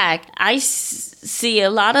them back, I see a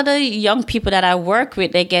lot of the young people that I work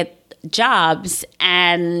with, they get jobs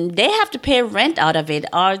and they have to pay rent out of it,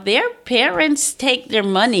 or their parents take their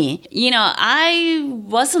money. You know, I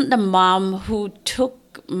wasn't the mom who took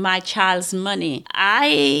my child's money.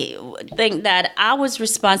 I think that I was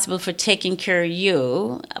responsible for taking care of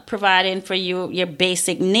you, providing for you your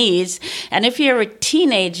basic needs. And if you're a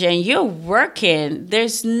teenager and you're working,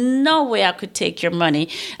 there's no way I could take your money.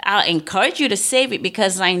 I'll encourage you to save it,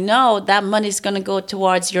 because I know that money is going to go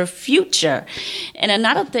towards your future. And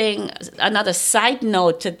another thing, another side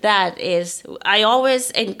note to that is, I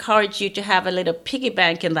always encourage you to have a little piggy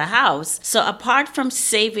bank in the house. So apart from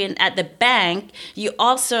saving at the bank, you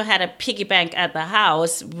also had a piggy bank at the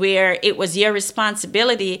house where it was your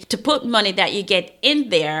responsibility to put money that you get in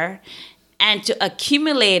there and to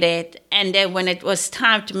accumulate it. And then when it was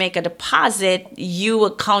time to make a deposit, you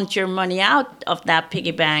would count your money out of that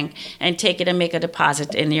piggy bank and take it and make a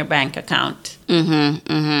deposit in your bank account.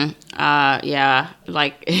 Yeah,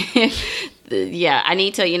 like, yeah, I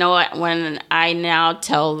need to, you know what, when I now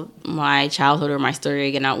tell my childhood or my story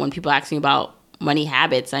again, when people ask me about money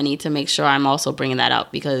habits, I need to make sure I'm also bringing that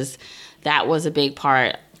up, because that was a big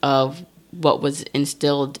part of what was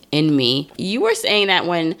instilled in me. You were saying that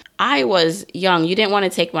when I was young, you didn't want to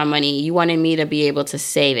take my money. You wanted me to be able to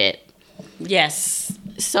save it. Yes.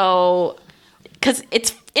 So, because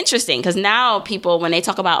it's interesting, because now people, when they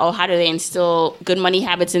talk about, oh, how do they instill good money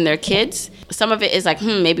habits in their kids, some of it is like,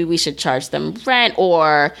 maybe we should charge them rent,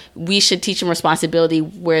 or we should teach them responsibility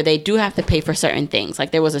where they do have to pay for certain things.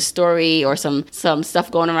 Like there was a story or some stuff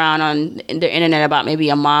going around on the internet about maybe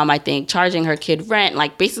a mom, I think, charging her kid rent,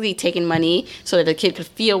 like basically taking money so that the kid could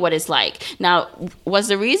feel what it's like. Now, was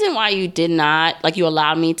the reason why you did not, like you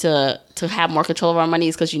allowed me to have more control of our money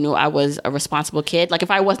is because you knew I was a responsible kid? Like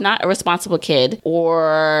if I was not a responsible kid,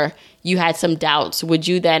 or you had some doubts, would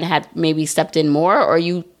you then have maybe stepped in more, or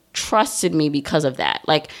you trusted me because of that?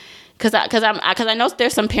 Like, because I know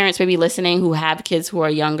there's some parents maybe listening who have kids who are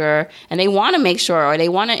younger and they want to make sure, or they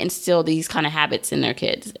want to instill these kind of habits in their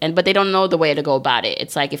kids, but they don't know the way to go about it.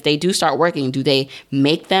 It's like, if they do start working, do they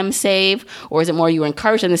make them save, or is it more you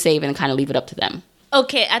encourage them to save and kind of leave it up to them?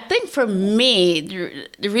 Okay, I think for me,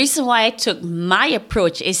 the reason why I took my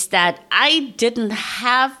approach is that I didn't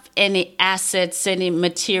have any assets, any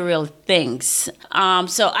material things.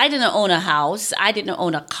 So I didn't own a house. I didn't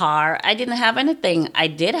own a car. I didn't have anything. I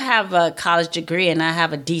did have a college degree and I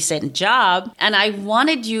have a decent job. And I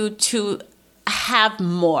wanted you to have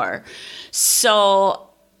more. So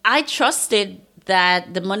I trusted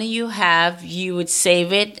that the money you have, you would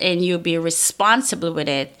save it and you'll be responsible with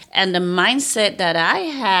it. And the mindset that I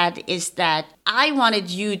had is that I wanted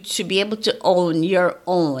you to be able to own your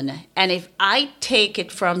own. And if I take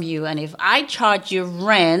it from you and if I charge you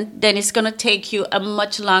rent, then it's going to take you a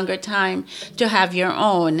much longer time to have your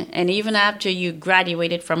own. And even after you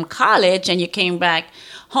graduated from college and you came back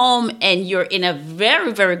home and you're in a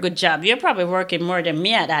very, very good job, you're probably working more than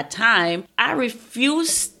me at that time, I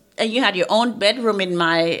refused. And you had your own bedroom in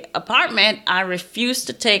my apartment, I refused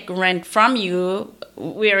to take rent from you.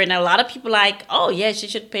 Wherein a lot of people like, oh, yes, you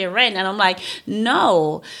should pay rent. And I'm like,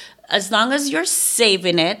 no, as long as you're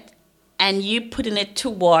saving it and you putting it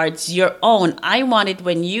towards your own. I wanted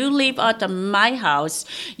when you leave out of my house,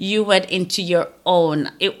 you went into your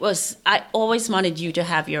own. I always wanted you to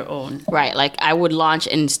have your own. Right. Like I would launch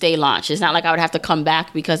and stay launched. It's not like I would have to come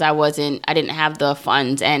back because I didn't have the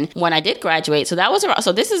funds. And when I did graduate, so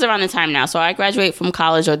this is around the time now. So I graduate from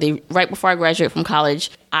college right before I graduate from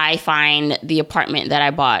college, I find the apartment that I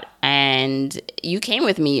bought and you came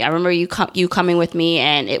with me. I remember you coming with me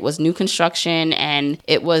and it was new construction and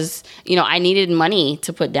it was, I needed money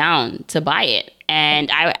to put down to buy it. And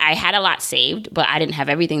I had a lot saved, but I didn't have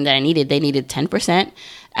everything that I needed. They needed 10%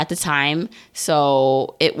 at the time.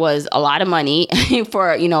 So it was a lot of money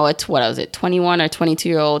for, a 21 or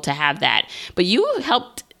 22-year-old to have that. But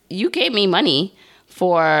you gave me money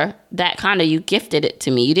for that condo. You gifted it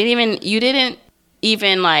to me. You didn't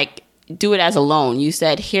even like do it as a loan. You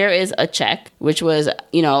said, here is a check, which was,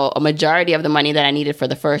 a majority of the money that I needed for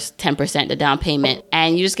the first 10%, the down payment.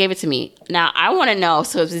 And you just gave it to me. Now I want to know,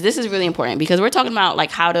 so this is really important because we're talking about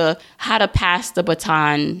like how to pass the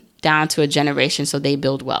baton down to a generation so they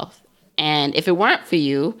build wealth. And if it weren't for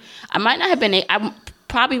you, I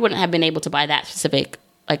probably wouldn't have been able to buy that specific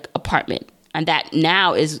like apartment. And that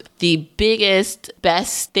now is the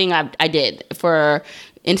best thing I did for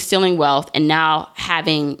instilling wealth and now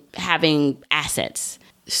having assets.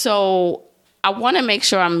 So I want to make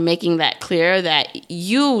sure I'm making that clear that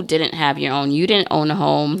you didn't have your own. You didn't own a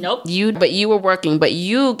home. Nope. But you were working, but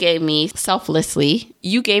you gave me selflessly.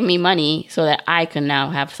 You gave me money so that I can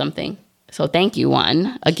now have something. So thank you,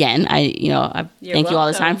 one. Again, I thank you all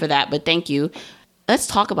the time for that, but thank you. Let's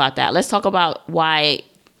talk about that. Let's talk about why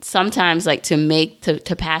sometimes like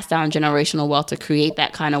to pass down generational wealth, to create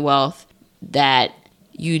that kind of wealth that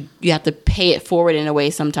you have to pay it forward in a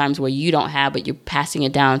way sometimes where you don't have, but you're passing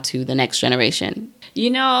it down to the next generation.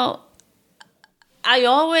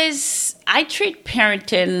 I treat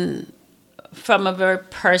parenting from a very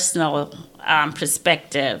personal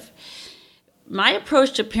perspective. My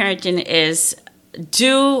approach to parenting is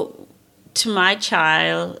do to my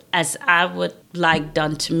child as I would like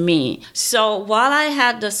done to me. So while I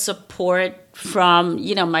had the support from,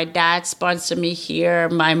 my dad sponsored me here,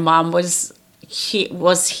 my mom was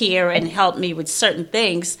here and helped me with certain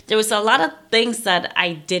things, there was a lot of things that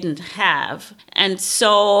I didn't have. And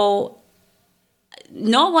so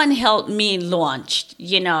no one helped me launch.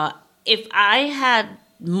 If I had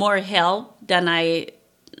more help than I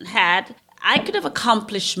had, I could have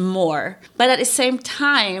accomplished more. But at the same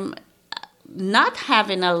time, not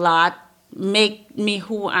having a lot make me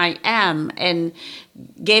who I am and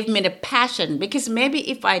gave me the passion. Because maybe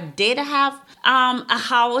if I did have a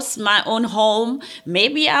house, my own home,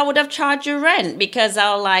 maybe I would have charged you rent because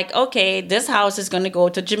I was like, okay, this house is going to go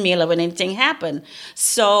to Jamila when anything happened.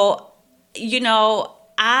 So, in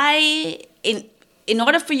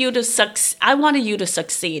order for you to succeed, I wanted you to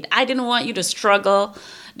succeed. I didn't want you to struggle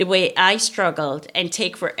the way I struggled and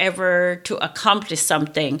take forever to accomplish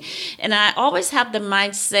something. And I always have the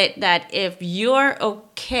mindset that if you're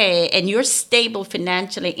okay and you're stable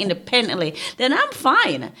financially, independently, then I'm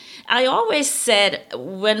fine. I always said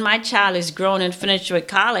when my child is grown and finished with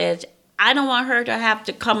college, I don't want her to have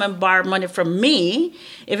to come and borrow money from me.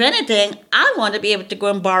 If anything, I want to be able to go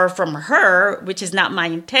and borrow from her, which is not my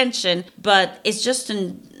intention. But it's just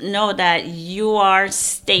to know that you are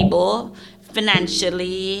stable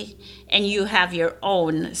financially and you have your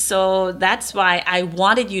own. So that's why I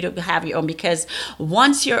wanted you to have your own, because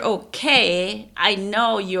once you're okay, I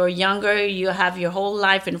know you're younger, you have your whole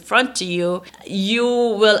life in front of you, you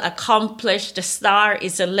will accomplish. The star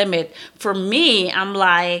is the limit. For me, I'm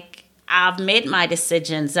like, I've made my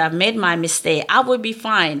decisions. I've made my mistake. I would be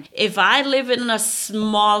fine. If I live in a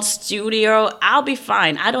small studio, I'll be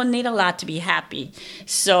fine. I don't need a lot to be happy.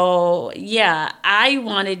 So, yeah, I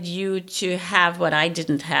wanted you to have what I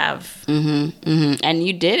didn't have. And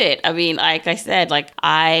you did it. I mean, like I said, like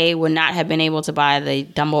I would not have been able to buy the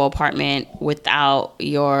Dumbo apartment without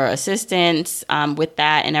your assistance with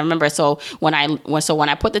that. And I remember, so when I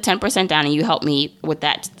put the 10% down and you helped me with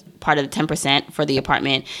that part of the 10% for the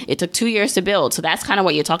apartment, it took 2 years to build. So that's kind of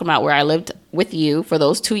what you're talking about, where I lived with you for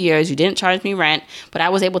those 2 years. You didn't charge me rent, but I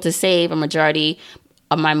was able to save a majority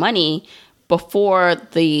of my money before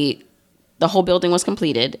the whole building was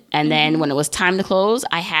completed. And then when it was time to close,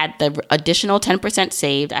 I had the additional 10%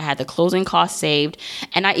 saved. I had the closing costs saved.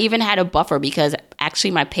 And I even had a buffer because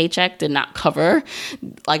actually my paycheck did not cover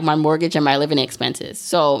like my mortgage and my living expenses.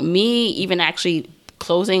 So me even actually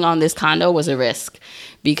closing on this condo was a risk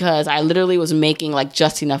because I literally was making like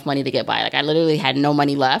just enough money to get by. Like I literally had no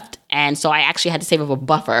money left. And so I actually had to save up a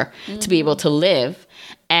buffer to be able to live.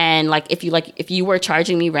 And if you were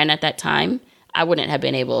charging me rent at that time, I wouldn't have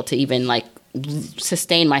been able to even like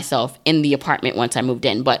sustain myself in the apartment once I moved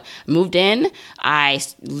in. But moved in, I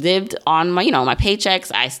lived on my, my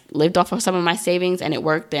paychecks. I lived off of some of my savings and it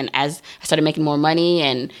worked. And as I started making more money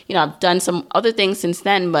and, I've done some other things since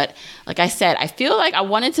then. But like I said, I feel like I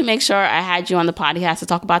wanted to make sure I had you on the podcast to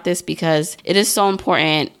talk about this because it is so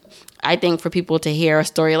important, I think, for people to hear a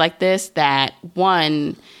story like this, that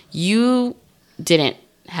one, you didn't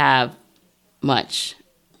have much.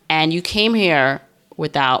 And you came here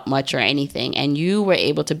without much or anything, and you were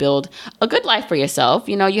able to build a good life for yourself.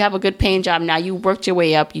 You have a good paying job now. You worked your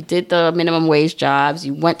way up. You did the minimum wage jobs.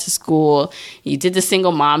 You went to school. You did the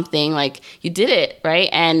single mom thing. Like, you did it, right?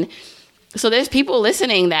 And so there's people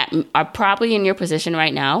listening that are probably in your position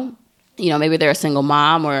right now. Maybe they're a single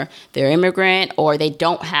mom or they're immigrant or they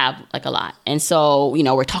don't have like a lot. And so,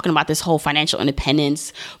 we're talking about this whole financial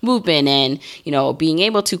independence movement and, being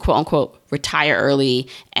able to quote unquote retire early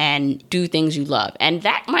and do things you love. And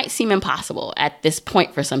that might seem impossible at this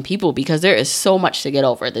point for some people because there is so much to get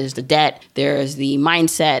over. There's the debt, there's the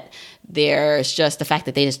mindset, there's just the fact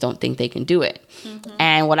that they just don't think they can do it. Mm-hmm.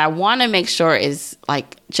 And what I want to make sure is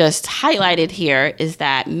like just highlighted here is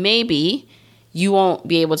that maybe you won't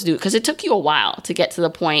be able to do it because it took you a while to get to the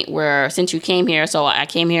point where, since you came here, so I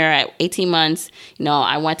came here at 18 months,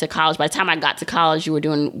 I went to college. By the time I got to college, you were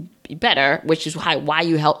doing better, which is why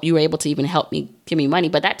you were able to even help me, give me money.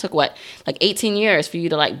 But that took 18 years for you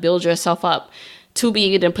to like build yourself up to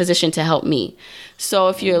be in a position to help me. So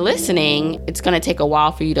if you're listening, it's going to take a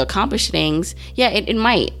while for you to accomplish things. Yeah, it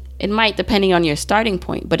might. It might, depending on your starting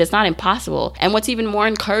point, but it's not impossible. And what's even more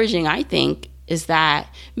encouraging, I think, is that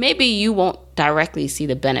maybe you won't directly see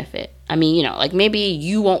the benefit. I mean, maybe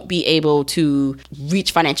you won't be able to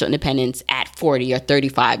reach financial independence at 40 or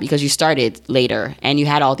 35 because you started later and you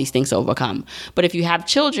had all these things to overcome. But if you have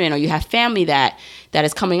children or you have family that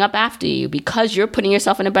is coming up after you, because you're putting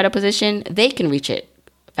yourself in a better position, they can reach it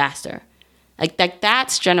faster. Like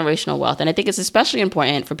that's generational wealth. And I think it's especially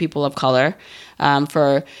important for people of color,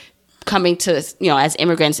 for coming to, as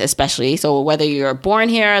immigrants especially. So whether you're born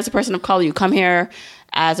here as a person of color, you come here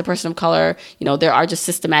as a person of color, there are just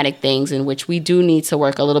systematic things in which we do need to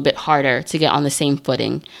work a little bit harder to get on the same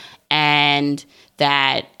footing. And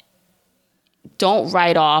that don't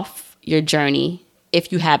write off your journey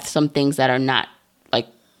if you have some things that are not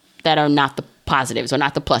the positives or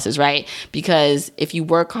not the pluses, right? Because if you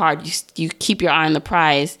work hard, you keep your eye on the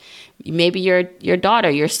prize, maybe your daughter,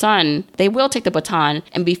 your son, they will take the baton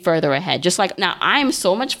and be further ahead. Just like now, I'm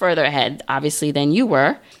so much further ahead, obviously, than you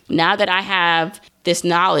were. Now that I have this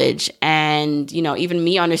knowledge and, even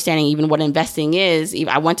me understanding even what investing is,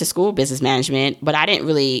 I went to school business management, but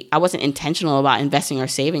I wasn't intentional about investing or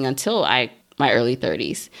saving until my early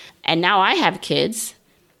 30s. And now I have kids.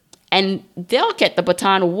 And they'll get the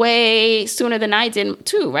baton way sooner than I did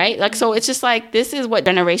too, right? Like, so it's just like, this is what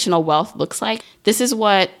generational wealth looks like. This is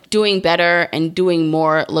what doing better and doing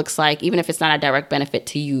more looks like, even if it's not a direct benefit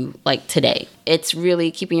to you, like today. It's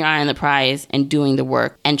really keeping your eye on the prize and doing the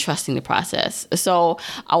work and trusting the process. So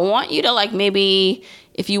I want you to maybe,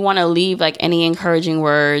 if you want to leave any encouraging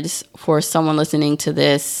words for someone listening to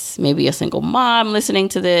this, maybe a single mom listening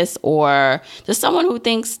to this, or just someone who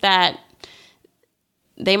thinks that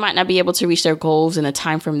they might not be able to reach their goals in the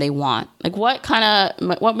time frame they want.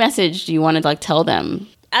 What message do you want to tell them?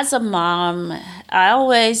 As a mom, I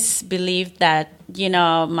always believe that,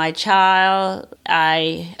 my child,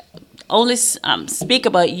 I only speak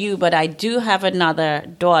about you, but I do have another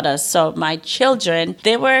daughter. So my children,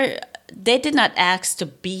 they did not ask to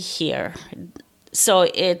be here. So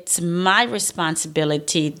it's my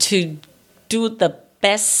responsibility to do the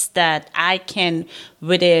best that I can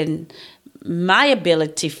within my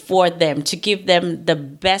ability for them, to give them the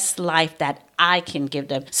best life that I can give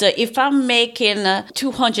them. So if I'm making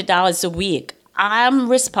 $200 a week, I'm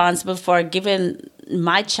responsible for giving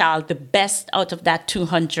my child the best out of that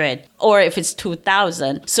 200, or if it's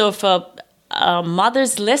 2,000. So if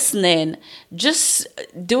mothers listening, just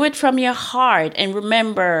do it from your heart, and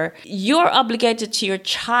remember, you're obligated to your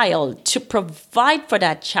child to provide for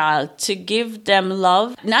that child, to give them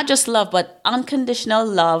love, not just love, but unconditional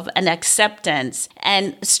love and acceptance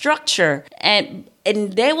and structure, and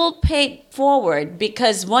they will pay it forward,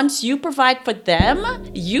 because once you provide for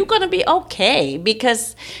them, you're going to be okay.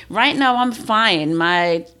 Because right now I'm fine.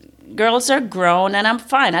 My girls are grown and I'm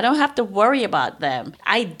fine. I don't have to worry about them.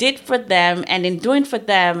 I did for them, and in doing for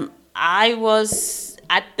them, I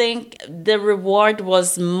think the reward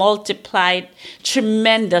was multiplied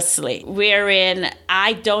tremendously, wherein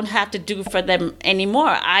I don't have to do for them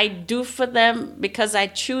anymore. I do for them because I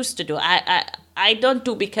choose to do. I don't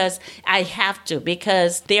do because I have to,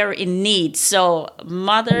 because they're in need. So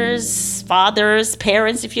mothers, fathers,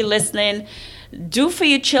 parents, if you're listening, do for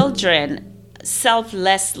your children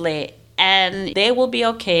selflessly, and they will be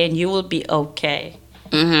okay, and you will be okay.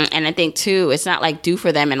 Mm-hmm. And I think too, it's not like do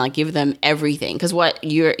for them and like give them everything, because what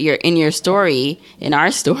you're in your story, in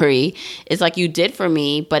our story, it's like you did for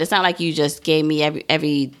me, but it's not like you just gave me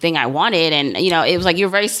everything I wanted. And it was like you're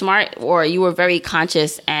very smart, or you were very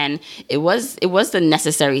conscious, and it was the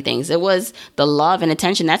necessary things. It was the love and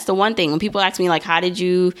attention. That's the one thing when people ask me like, how did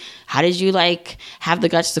you like have the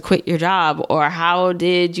guts to quit your job, or how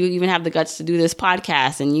did you even have the guts to do this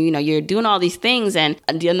podcast, and you're doing all these things. And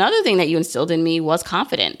another thing that you instilled in me was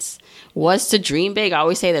confidence, was to dream big. I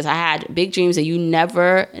always say this, I had big dreams that you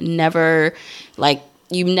never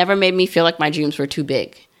made me feel like my dreams were too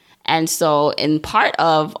big. And so in part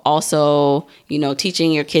of also,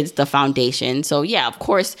 teaching your kids the foundation. So yeah, of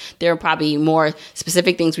course, there are probably more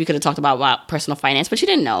specific things we could have talked about personal finance, but you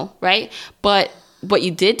didn't know, right? But what you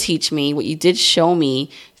did teach me, what you did show me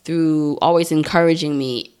through always encouraging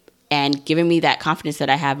me and giving me that confidence that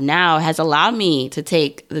I have now, has allowed me to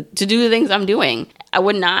do the things I'm doing. I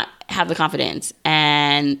would not have the confidence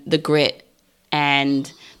and the grit and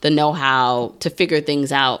the know-how to figure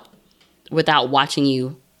things out without watching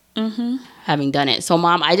you having done it. So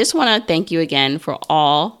Mom, I just want to thank you again for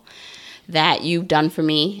all that you've done for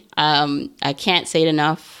me. I can't say it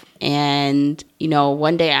enough. And,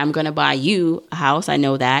 one day I'm going to buy you a house. I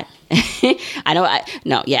know that.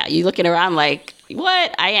 You're looking around like,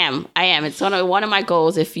 what? I am. It's one of my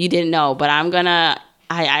goals, if you didn't know, but I'm going to,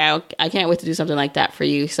 I can't wait to do something like that for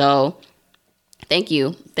you. So thank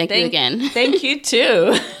you. Thank you again. Thank you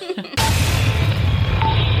too.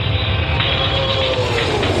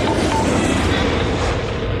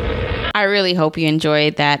 I really hope you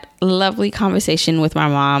enjoyed that lovely conversation with my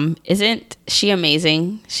mom. Isn't she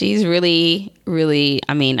amazing? She's really, really,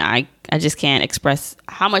 I just can't express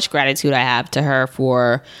how much gratitude I have to her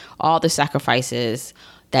for all the sacrifices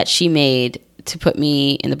that she made to put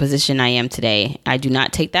me in the position I am today. I do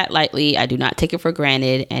not take that lightly. I do not take it for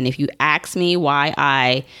granted. And if you ask me why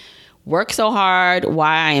I work so hard,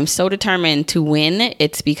 why I am so determined to win,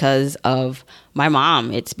 it's because of my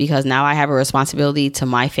mom. It's because now I have a responsibility to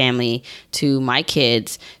my family, to my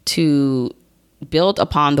kids, to build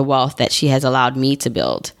upon the wealth that she has allowed me to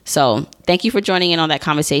build. So thank you for joining in on that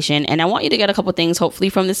conversation. And I want you to get a couple things, hopefully,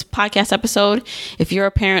 from this podcast episode. If you're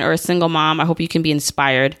a parent or a single mom, I hope you can be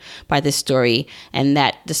inspired by this story, and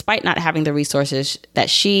that despite not having the resources that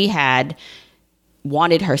she had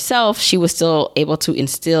wanted herself, she was still able to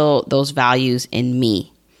instill those values in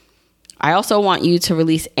me. I also want you to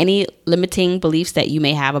release any limiting beliefs that you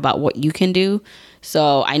may have about what you can do.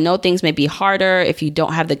 So I know things may be harder if you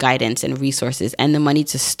don't have the guidance and resources and the money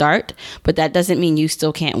to start, but that doesn't mean you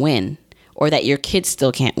still can't win, or that your kids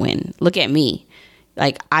still can't win. Look at me.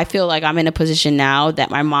 Like, I feel like I'm in a position now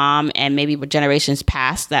that my mom and maybe generations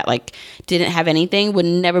past that didn't have anything would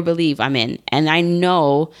never believe I'm in. And I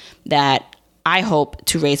know that I hope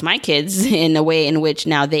to raise my kids in a way in which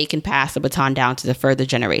now they can pass the baton down to the further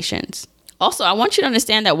generations. Also, I want you to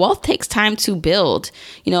understand that wealth takes time to build.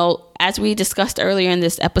 As we discussed earlier in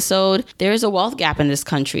this episode, there is a wealth gap in this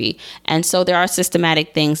country. And so there are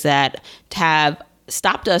systematic things that have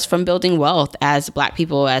stopped us from building wealth as Black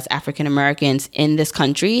people, as African Americans in this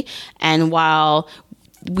country. And while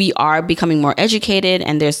we are becoming more educated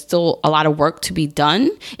and there's still a lot of work to be done,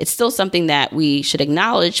 it's still something that we should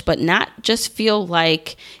acknowledge, but not just feel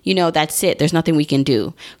like, that's it. There's nothing we can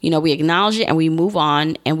do. We acknowledge it and we move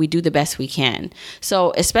on and we do the best we can.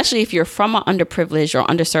 So especially if you're from an underprivileged or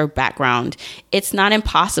underserved background, it's not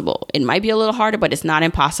impossible. It might be a little harder, but it's not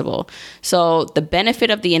impossible. So the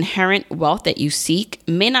benefit of the inherent wealth that you seek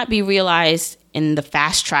may not be realized in the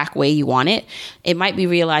fast track way you want it. It might be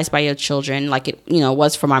realized by your children like it,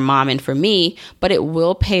 was for my mom and for me, but it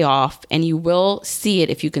will pay off and you will see it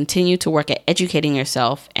if you continue to work at educating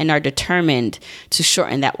yourself and are determined to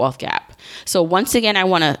shorten that wealth gap. So once again, I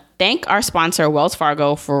want to thank our sponsor, Wells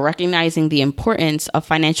Fargo, for recognizing the importance of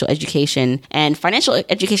financial education and financial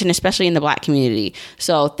education, especially in the Black community.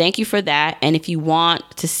 So thank you for that. And if you want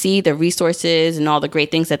to see the resources and all the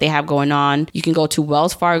great things that they have going on, you can go to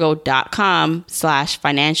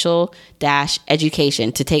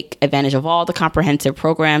wellsfargo.com/financial-education to take advantage of all the comprehensive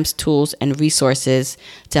programs, tools, and resources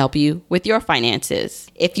to help you with your finances.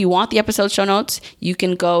 If you want the episode show notes, you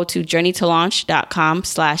can go to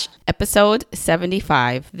journeytolaunch.com/episode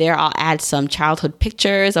 75. There I'll add some childhood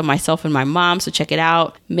pictures of myself and my mom, so check it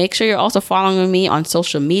out. Make sure you're also following me on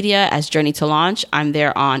social media as Journey to Launch. I'm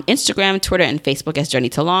there on Instagram, Twitter, and Facebook as Journey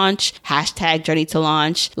to Launch, #Journey to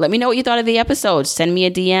Launch. Let me know what you thought of the episode. Send me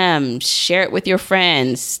a DM, share it with your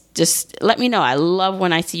friends. Just let me know. I love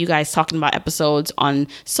when I see you guys talking about episodes on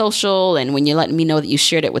social and when you let me know that you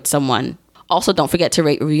shared it with someone. Also, don't forget to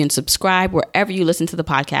rate, review, and subscribe wherever you listen to the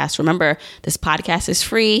podcast. Remember, this podcast is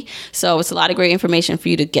free, so it's a lot of great information for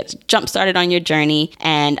you to get jump started on your journey.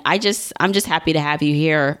 And I'm just happy to have you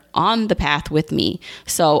here on the path with me.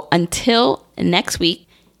 So until next week,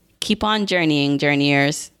 keep on journeying,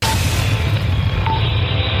 journeyers.